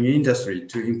workers in industry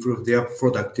to improve their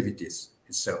productivities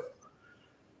itself.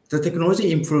 The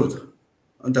technology improved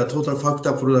the total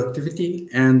factor productivity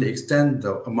and extend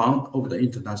the amount of the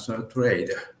international trade.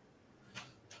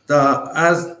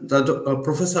 as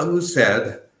Professor Wu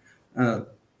said, I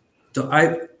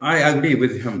agree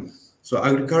with him. So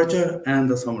agriculture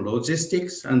and some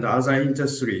logistics and other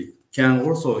industry can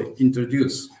also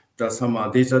introduce some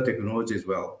data technology as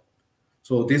well.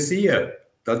 So this year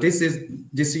is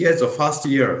the first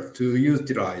year to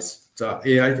utilize the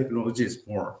AI technologies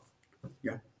more.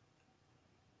 Yeah.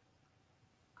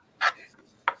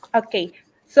 Okay.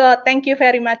 So thank you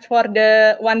very much for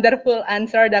the wonderful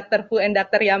answer, Dr. Fu and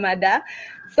Dr. Yamada.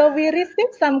 So we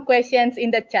received some questions in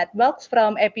the chat box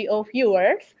from APO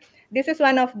viewers. This is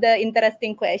one of the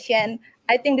interesting question.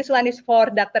 I think this one is for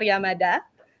Dr. Yamada.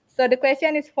 So the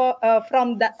question is from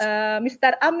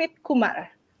Mr. Amit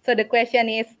Kumar. So the question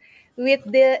is, with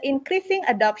the increasing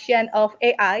adoption of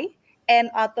AI and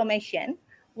automation,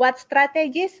 what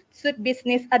strategies should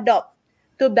business adopt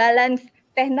to balance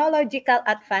technological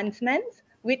advancements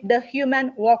with the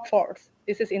human workforce?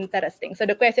 This is interesting. So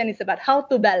the question is about how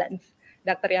to balance.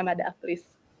 Dr. Yamada, please.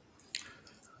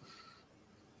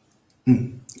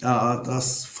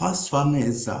 The first one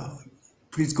is,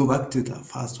 please go back to the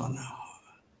first one now.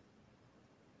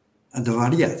 The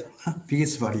barrier,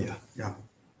 biggest barrier, yeah.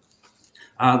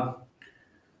 I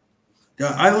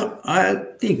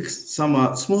think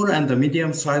some small and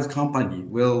medium-sized company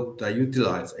will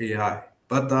utilize AI,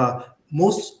 but the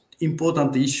most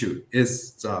important issue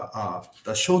is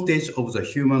the shortage of the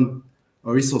human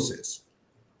resources.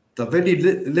 The very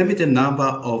limited number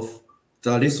of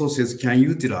the resources can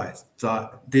utilize the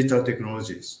data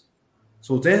technologies.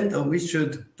 So then we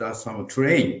should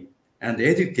train and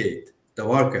educate the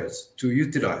workers to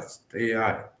utilize the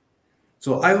AI.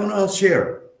 So I want to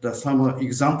share some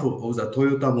example of the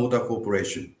Toyota Motor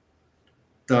Corporation.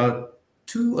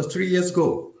 2 or 3 years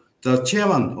ago, the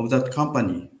chairman of that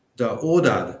company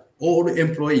ordered all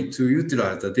employees to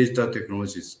utilize the digital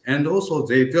technologies, and also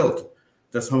they built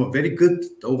some very good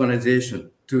organization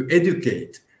to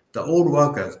educate the all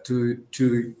workers to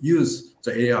use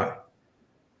the AI.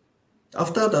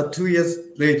 After that, 2 years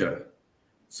later,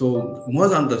 so more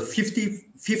than the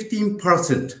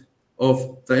 15%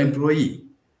 of the employee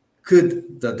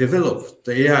could develop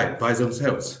the AI by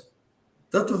themselves.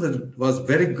 That was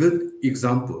very good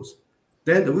examples.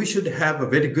 Then we should have a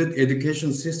very good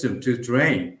education system to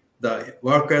train the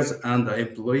workers and the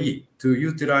employee to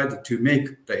utilize to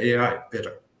make the AI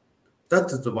better.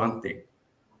 That is the one thing.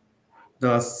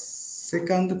 The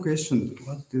second question,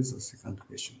 what is the second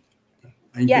question?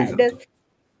 The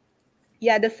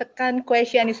second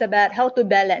question is about how to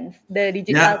balance the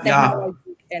digital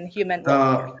technology and human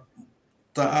workforce.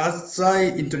 As I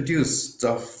introduced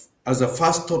as a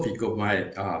first topic of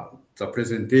my the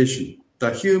presentation,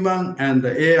 the human and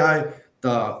the AI,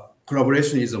 the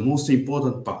collaboration is the most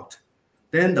important part.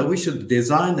 Then we should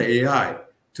design the AI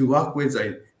to work with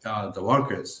the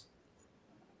workers.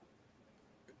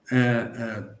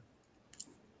 At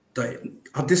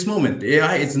this moment,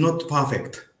 AI is not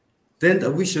perfect.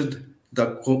 Then we should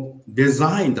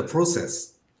design the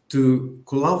process to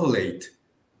collaborate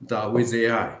with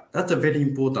AI. That's a very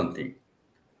important thing.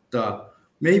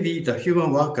 Maybe the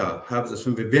human worker has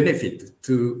some benefit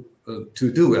to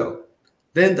do well.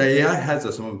 Then the AI has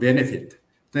some benefit.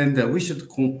 Then we should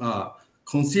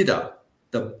consider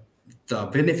the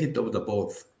benefit of the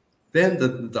both. Then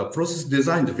the process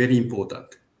design is very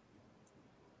important.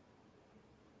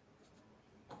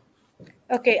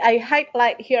 Okay, I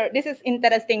highlight here. This is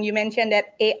interesting. You mentioned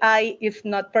that AI is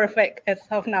not perfect as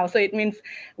of now. So it means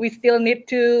we still need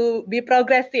to be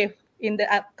progressive in the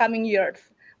upcoming years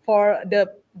for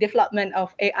the development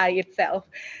of AI itself.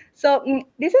 So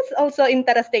this is also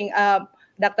interesting,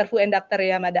 Dr. Fu and Dr.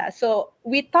 Yamada. So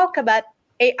we talk about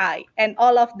AI and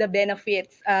all of the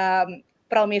benefits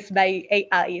promised by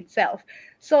AI itself.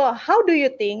 So how do you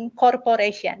think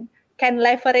corporation can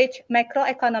leverage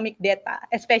macroeconomic data,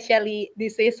 especially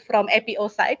this is from APO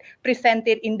side,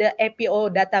 presented in the APO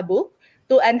data book,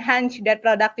 to enhance their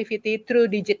productivity through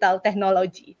digital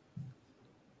technology?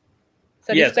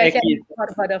 So yes, this question is for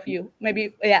both of you.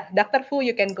 Maybe, Dr. Fu,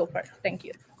 you can go first. Thank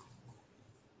you.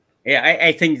 Yeah,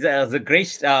 I think the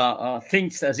great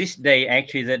things this day,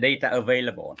 actually, the data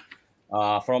available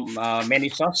from many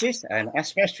sources, and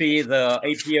especially the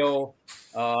APO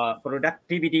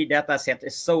productivity data set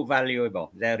is so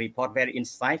valuable. The report very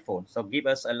insightful, so give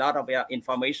us a lot of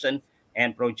information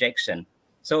and projection.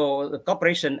 So the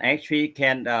corporation actually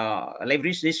can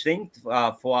leverage this thing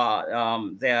for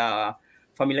their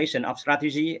formulation of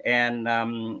strategy and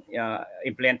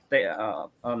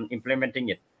implementing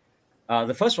it.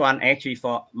 The first one actually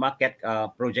for market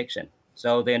projection.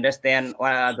 So they understand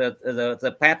what are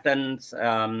the patterns,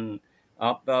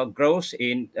 of growth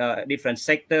in different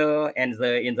sector and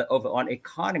in the overall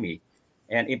economy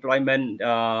and employment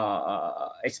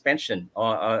expansion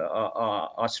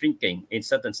or shrinking in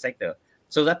certain sector,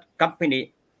 so that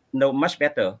company know much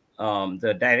better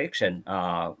the direction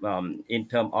in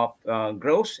terms of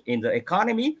growth in the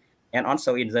economy and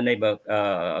also in the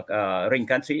neighboring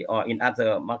country or in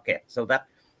other market, so that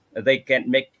they can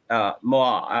make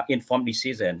more informed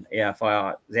decision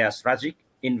for their strategic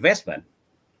investment.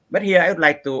 But here I would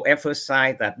like to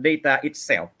emphasize that data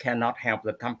itself cannot help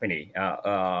the company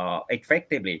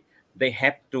effectively. They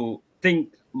have to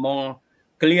think more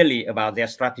clearly about their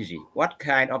strategy, what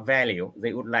kind of value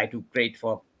they would like to create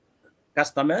for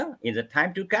customer in the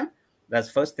time to come. That's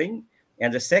first thing.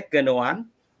 And the second one,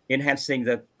 enhancing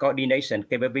the coordination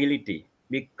capability,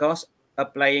 because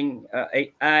applying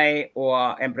AI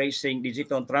or embracing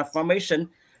digital transformation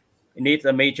needs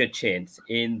a major change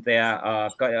in their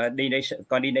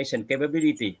coordination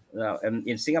capability.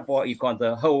 In Singapore, you call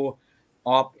the whole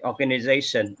of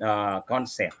organization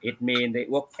concept. It means they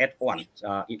work at once,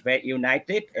 very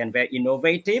united and very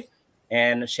innovative,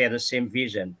 and share the same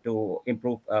vision to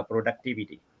improve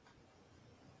productivity.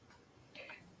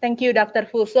 Thank you, Dr.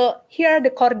 Fu. So here the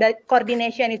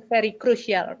coordination is very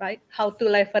crucial, right? How to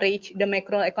leverage the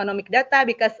macroeconomic data,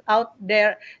 because out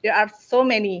there are so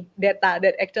many data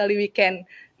that actually we can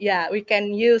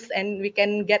use and we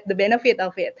can get the benefit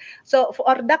of it. So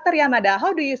for Dr. Yamada,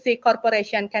 how do you see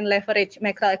corporation can leverage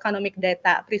macroeconomic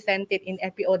data presented in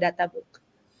APO data book?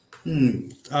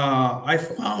 I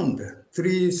found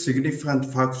three significant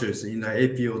factors in the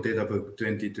APO data book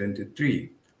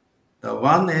 2023. The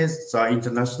one is the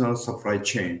international supply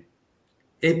chain.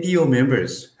 APO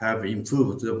members have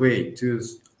improved the way to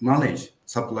manage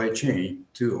supply chain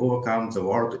to overcome the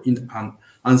world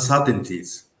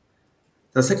uncertainties.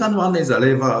 The second one is the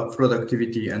labor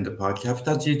productivity and the per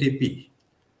capita GDP.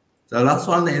 The last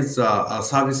one is a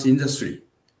service industry.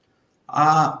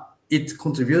 It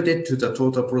contributed to the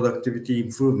total productivity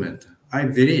improvement. I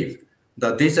believe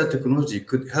that data technology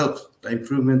could help the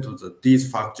improvement of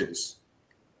these factors.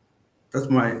 That's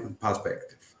my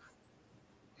perspective.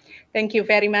 Thank you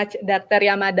very much, Dr.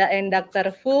 Yamada and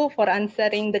Dr. Fu, for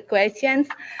answering the questions.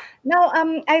 Now,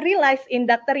 I realized in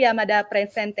Dr. Yamada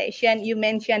presentation, you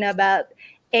mentioned about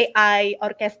AI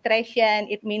orchestration.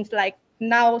 It means like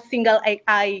now single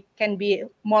AI can be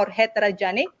more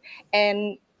heterogeneous,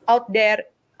 and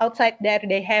outside there,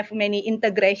 they have many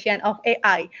integration of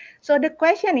AI. So the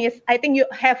question is, I think you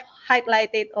have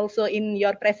highlighted also in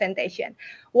your presentation,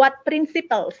 what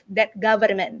principles that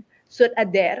government should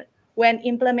adhere when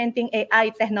implementing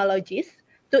AI technologies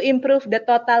to improve the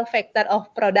total factor of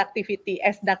productivity,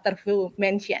 as Dr. Fu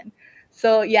mentioned.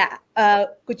 So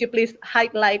could you please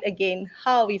highlight again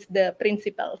how is the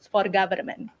principles for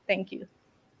government? Thank you.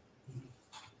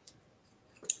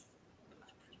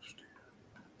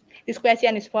 This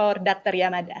question is for Dr.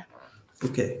 Yamada.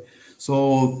 Okay,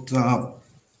 so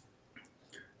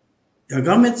the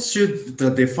government should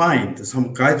define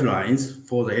some guidelines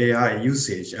for the AI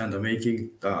usage and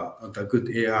making the good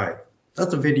AI.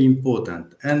 That's very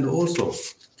important. And also,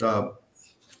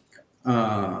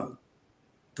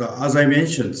 as I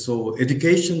mentioned, so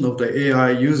education of the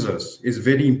AI users is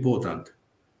very important.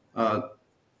 The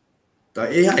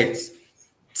AI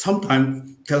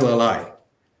sometimes tell a lie.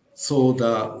 So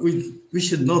we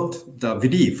should not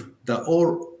believe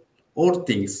all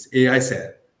things AI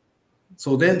said.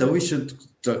 So then we should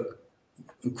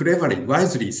cleverly,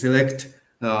 wisely select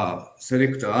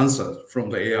the answer from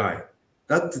the AI.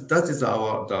 That is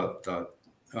our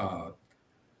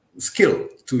skill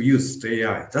to use the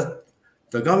AI. That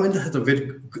the government has a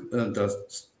very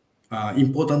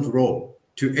important role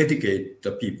to educate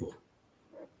the people.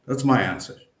 That's my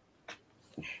answer.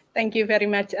 Thank you very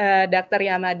much, Dr.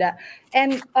 Yamada.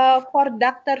 And for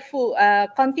Dr. Fu,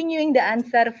 continuing the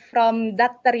answer from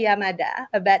Dr. Yamada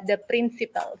about the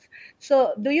principles.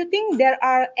 So do you think there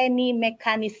are any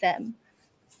mechanism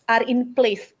are in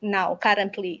place now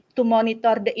currently to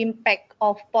monitor the impact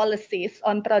of policies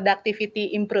on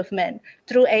productivity improvement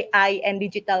through AI and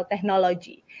digital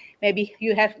technology? Maybe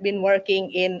you have been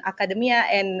working in academia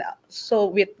and so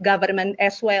with government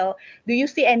as well. Do you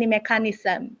see any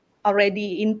mechanism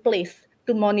already in place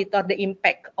to monitor the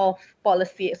impact of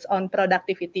policies on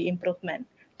productivity improvement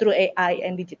through AI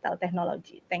and digital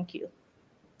technology? Thank you.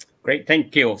 Great,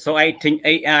 thank you. So I think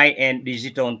AI and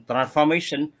digital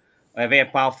transformation are very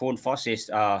powerful forces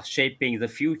shaping the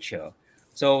future.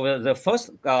 So the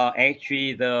first,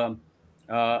 actually, the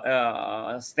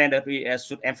standard we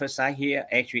should emphasize here,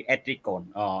 actually ethical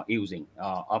using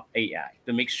of AI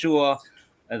to make sure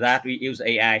that we use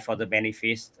AI for the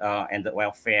benefits and the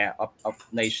welfare of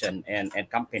nation and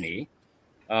company.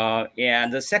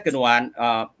 And the second one,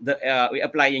 we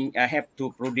applying have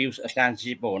to produce a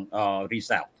tangible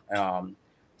result,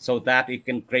 so that we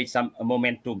can create some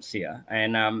momentums here.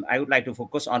 And I would like to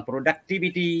focus on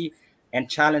productivity and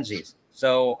challenges.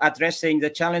 So addressing the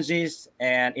challenges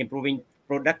and improving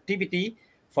productivity,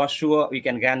 for sure we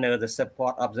can garner the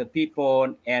support of the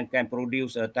people and can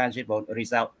produce a tangible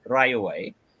result right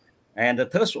away. And the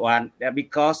third one,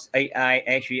 because AI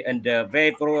actually under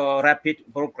very rapid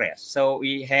progress, so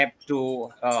we have to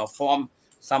form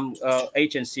some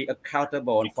agency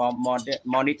accountable for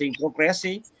monitoring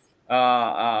progressing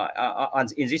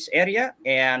in this area,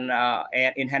 and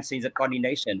enhancing the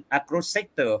coordination across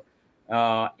sector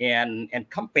and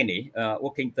company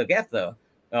working together,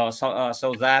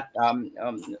 so that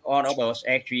all of us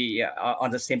actually are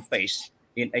on the same page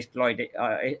in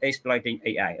exploiting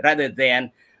AI, rather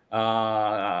than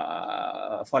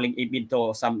falling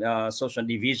into some social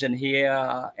division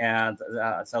here. And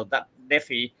so that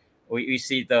definitely we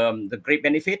see the great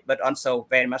benefit, but also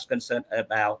very much concerned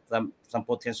about some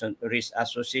potential risk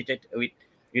associated with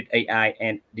AI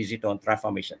and digital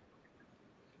transformation.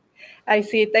 I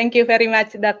see. Thank you very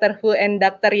much, Dr. Hu and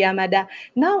Dr. Yamada.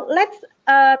 Now let's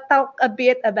talk a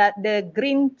bit about the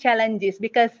green challenges,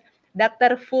 because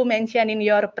Dr. Fu mentioned in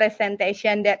your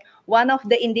presentation that one of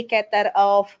the indicator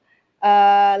of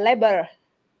labor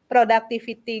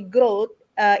productivity growth,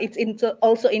 it's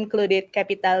also included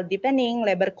capital depending,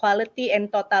 labor quality,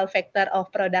 and total factor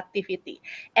of productivity.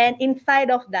 And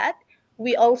inside of that,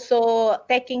 we also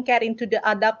taking care into the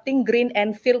adopting green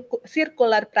and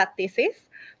circular practices.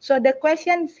 So the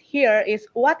questions here is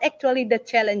what actually the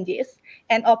challenges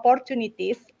and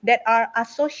opportunities that are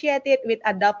associated with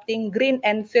adopting green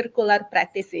and circular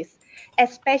practices,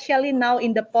 especially now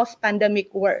in the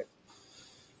post-pandemic world.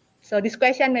 So this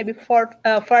question may be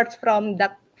first from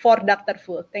for Dr.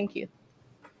 Fu. Thank you.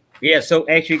 Yeah, so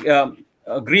actually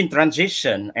green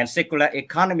transition and circular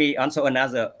economy also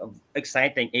another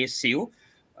exciting issue,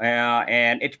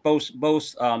 and it poses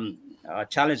both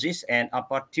challenges and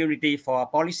opportunity for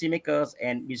policymakers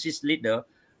and business leaders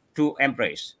to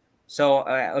embrace. So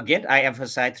again, I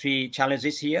emphasize three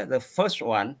challenges here. The first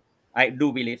one, I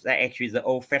do believe that actually the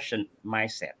old-fashioned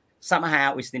mindset.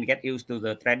 Somehow we still get used to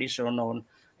the traditional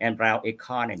and brown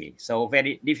economy. So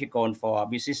very difficult for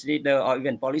business leader or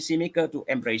even policymaker to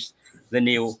embrace the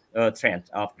new trend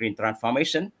of green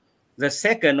transformation. The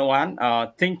second one,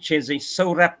 things changing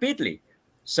so rapidly.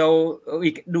 So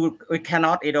we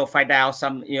cannot find out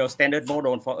some standard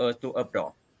model for us to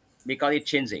adopt because it's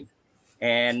changing.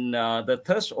 And the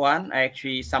third one,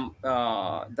 actually some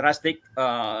drastic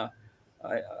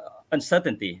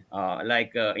uncertainty,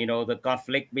 like the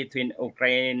conflict between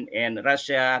Ukraine and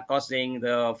Russia causing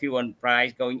the fuel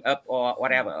price going up or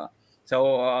whatever.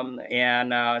 So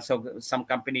so some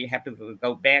company have to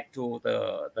go back to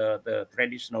the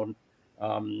traditional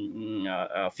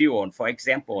fuel, for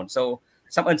example. So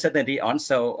some uncertainty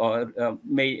also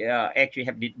may actually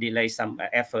have delay some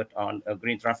effort on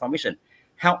green transformation.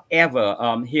 However,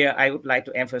 here I would like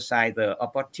to emphasize the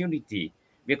opportunity,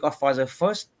 because for the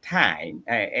first time,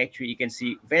 actually you can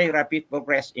see very rapid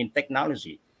progress in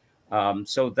technology,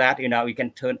 so that we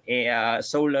can turn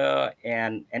solar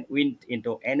and wind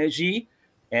into energy,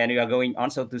 and we are going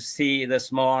also to see the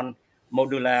small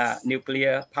modular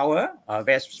nuclear power, a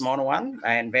very small one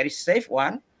and very safe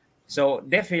one. So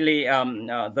definitely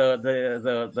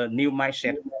the new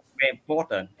mindset very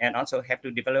important, and also have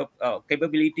to develop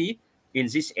capability in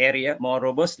this area more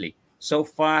robustly. So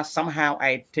far, somehow,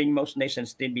 I think most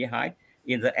nations still behind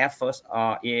in the efforts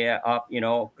of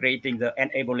creating the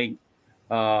enabling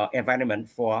environment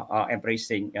for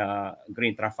embracing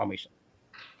green transformation.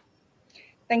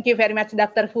 Thank you very much,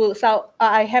 Dr. Fu. So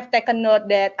I have taken note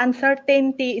that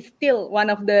uncertainty is still one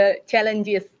of the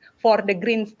challenges for the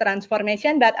green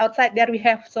transformation, but outside there we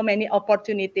have so many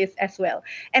opportunities as well.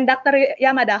 And Dr.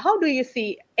 Yamada, how do you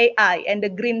see AI and the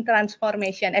green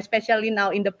transformation, especially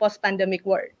now in the post-pandemic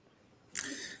world?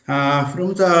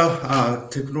 From the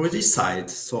technology side,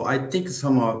 so I think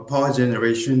some power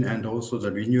generation and also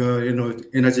the renewable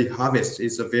energy harvest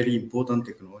is a very important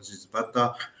technology. But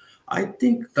I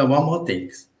think the one more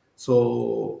thing.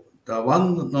 So the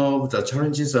one of the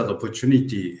challenges and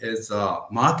opportunity is a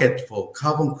market for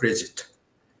carbon credit.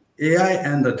 AI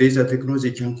and the data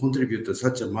technology can contribute to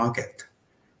such a market.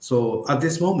 So at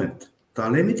this moment, the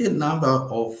limited number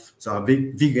of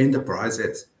the big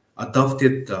enterprises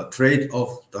adopted the trade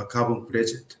of the carbon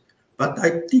credit. But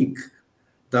I think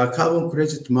the carbon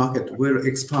credit market will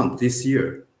expand this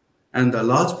year, and a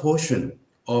large portion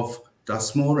of the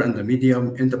small and the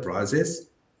medium enterprises,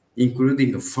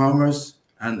 including the farmers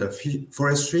and the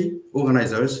forestry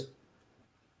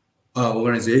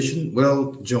organization will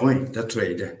join the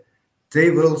trade.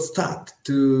 They will start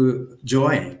to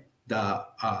join the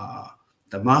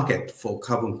market for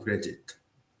carbon credit.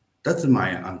 That's my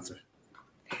answer.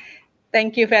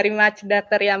 Thank you very much,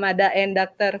 Dr. Yamada and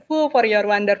Dr. Fu, for your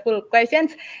wonderful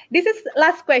questions. This is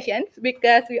last questions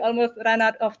because we almost ran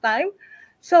out of time.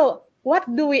 So what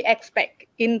do we expect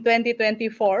in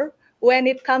 2024 when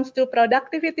it comes to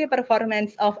productivity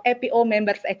performance of APO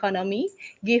members' economy,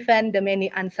 given the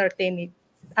many uncertainties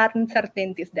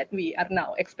that we are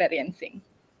now experiencing?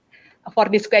 For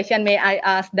this question, may I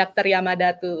ask Dr.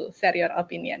 Yamada to share your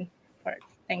opinion first?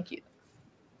 Thank you.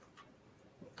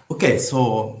 Okay,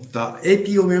 so the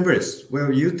APO members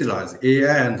will utilize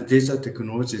AI and data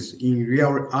technologies in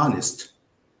real earnest.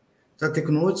 The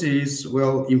technologies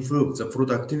will improve the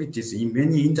productivities in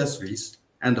many industries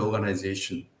and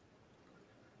organizations.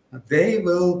 They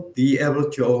will be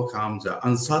able to overcome the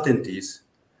uncertainties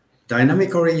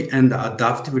dynamically and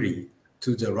adaptively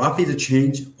to the rapid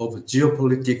change of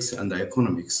geopolitics and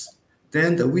economics.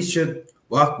 Then we should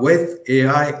work with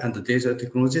AI and data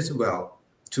technologies well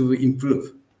to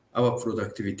improve our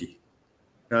productivity.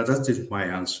 That is my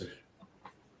answer.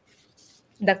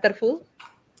 Dr. Fu?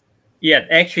 Yeah,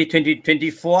 actually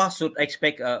 2024 should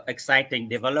expect exciting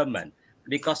development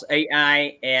because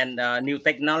AI and new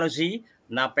technology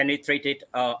now penetrated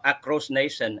across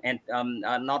nation and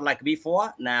not like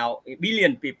before. Now a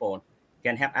billion people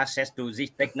can have access to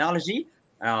this technology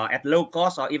at low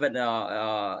cost or even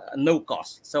no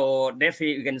cost. So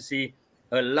definitely you can see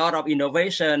a lot of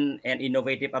innovation and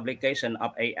innovative application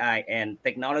of AI and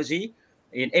technology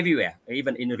in everywhere,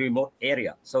 even in remote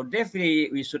area. So definitely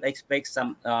we should expect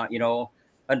some,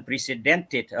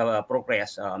 unprecedented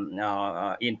progress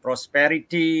in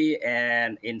prosperity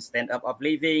and in standard of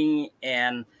living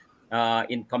and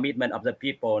in commitment of the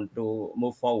people to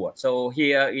move forward. So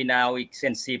here we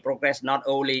can see progress not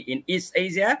only in East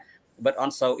Asia, but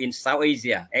also in South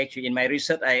Asia. Actually, in my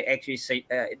research, I actually say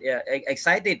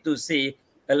excited to see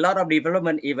a lot of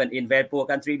development even in very poor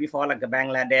country before, like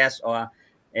Bangladesh or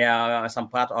some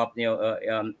part of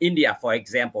India, for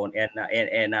example,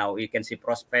 and now we can see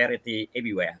prosperity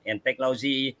everywhere. And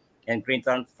technology and green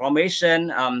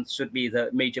transformation should be the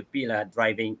major pillar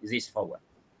driving this forward.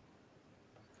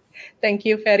 Thank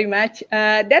you very much.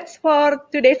 That's for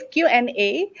today's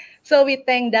Q&A. So we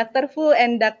thank Dr. Fu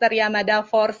and Dr. Yamada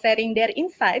for sharing their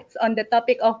insights on the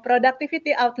topic of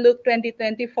Productivity Outlook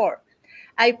 2024.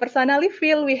 I personally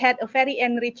feel we had a very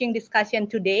enriching discussion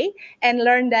today and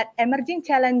learned that emerging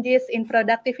challenges in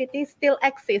productivity still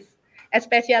exist,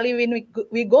 especially when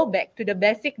we go back to the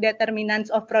basic determinants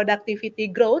of productivity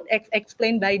growth as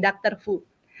explained by Dr. Fu.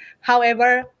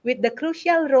 However, with the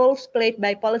crucial roles played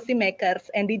by policymakers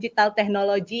and digital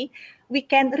technology, we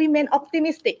can remain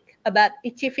optimistic about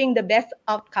achieving the best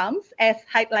outcomes as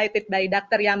highlighted by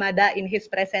Dr. Yamada in his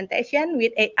presentation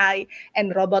with AI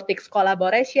and robotics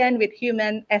collaboration with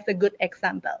human as a good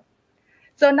example.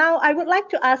 So now I would like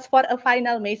to ask for a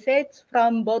final message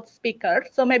from both speakers.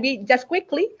 So maybe just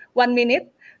quickly, 1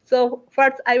 minute. So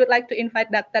first, I would like to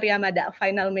invite Dr. Yamada, a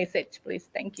final message, please.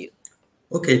 Thank you.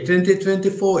 Okay,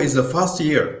 2024 is the first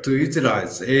year to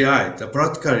utilize AI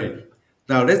practically.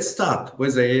 Now let's start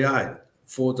with the AI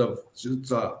for the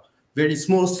very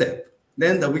small step.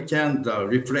 Then we can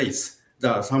replace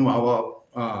some of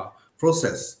our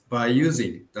process by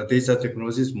using the data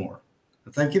technologies more.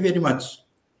 Thank you very much.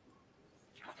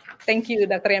 Thank you,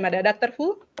 Dr. Yamada. Dr.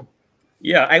 Fu?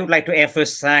 Yeah, I would like to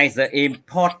emphasize the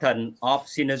importance of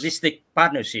synergistic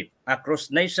partnership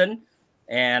across nation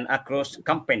and across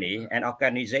company and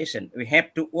organization. We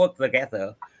have to work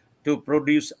together to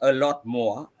produce a lot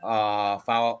more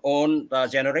for our own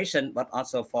generation, but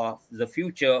also for the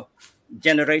future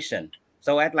generation.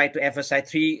 So I'd like to emphasize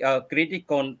three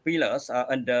critical pillars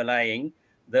underlying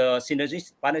the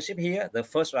synergistic partnership here. The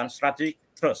first one, strategic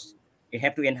trust. We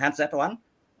have to enhance that one.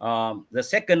 The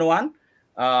second one,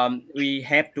 we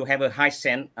have to have a high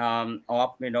sense of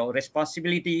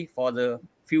responsibility for the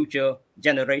future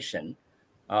generation.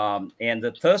 And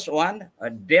the third one,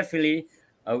 definitely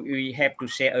we have to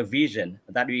share a vision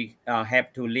that we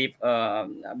have to leave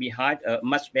behind a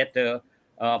much better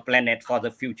planet for the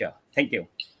future. Thank you.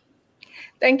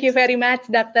 Thank you very much,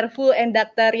 Dr. Fu and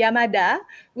Dr. Yamada.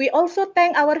 We also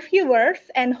thank our viewers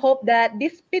and hope that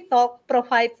this talk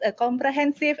provides a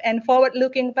comprehensive and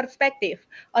forward-looking perspective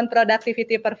on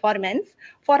productivity performance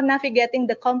for navigating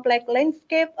the complex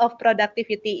landscape of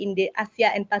productivity in the Asia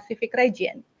and Pacific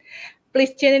region.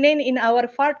 Please tune in our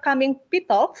forthcoming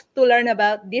talks to learn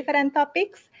about different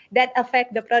topics that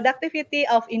affect the productivity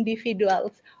of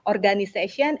individuals,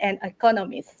 organizations, and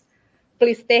economies.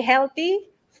 Please stay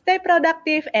healthy, stay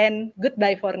productive, and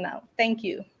goodbye for now. Thank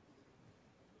you.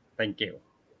 Thank you.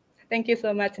 Thank you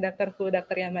so much, Dr. Hu,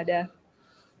 Dr. Yamada.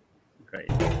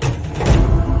 Great.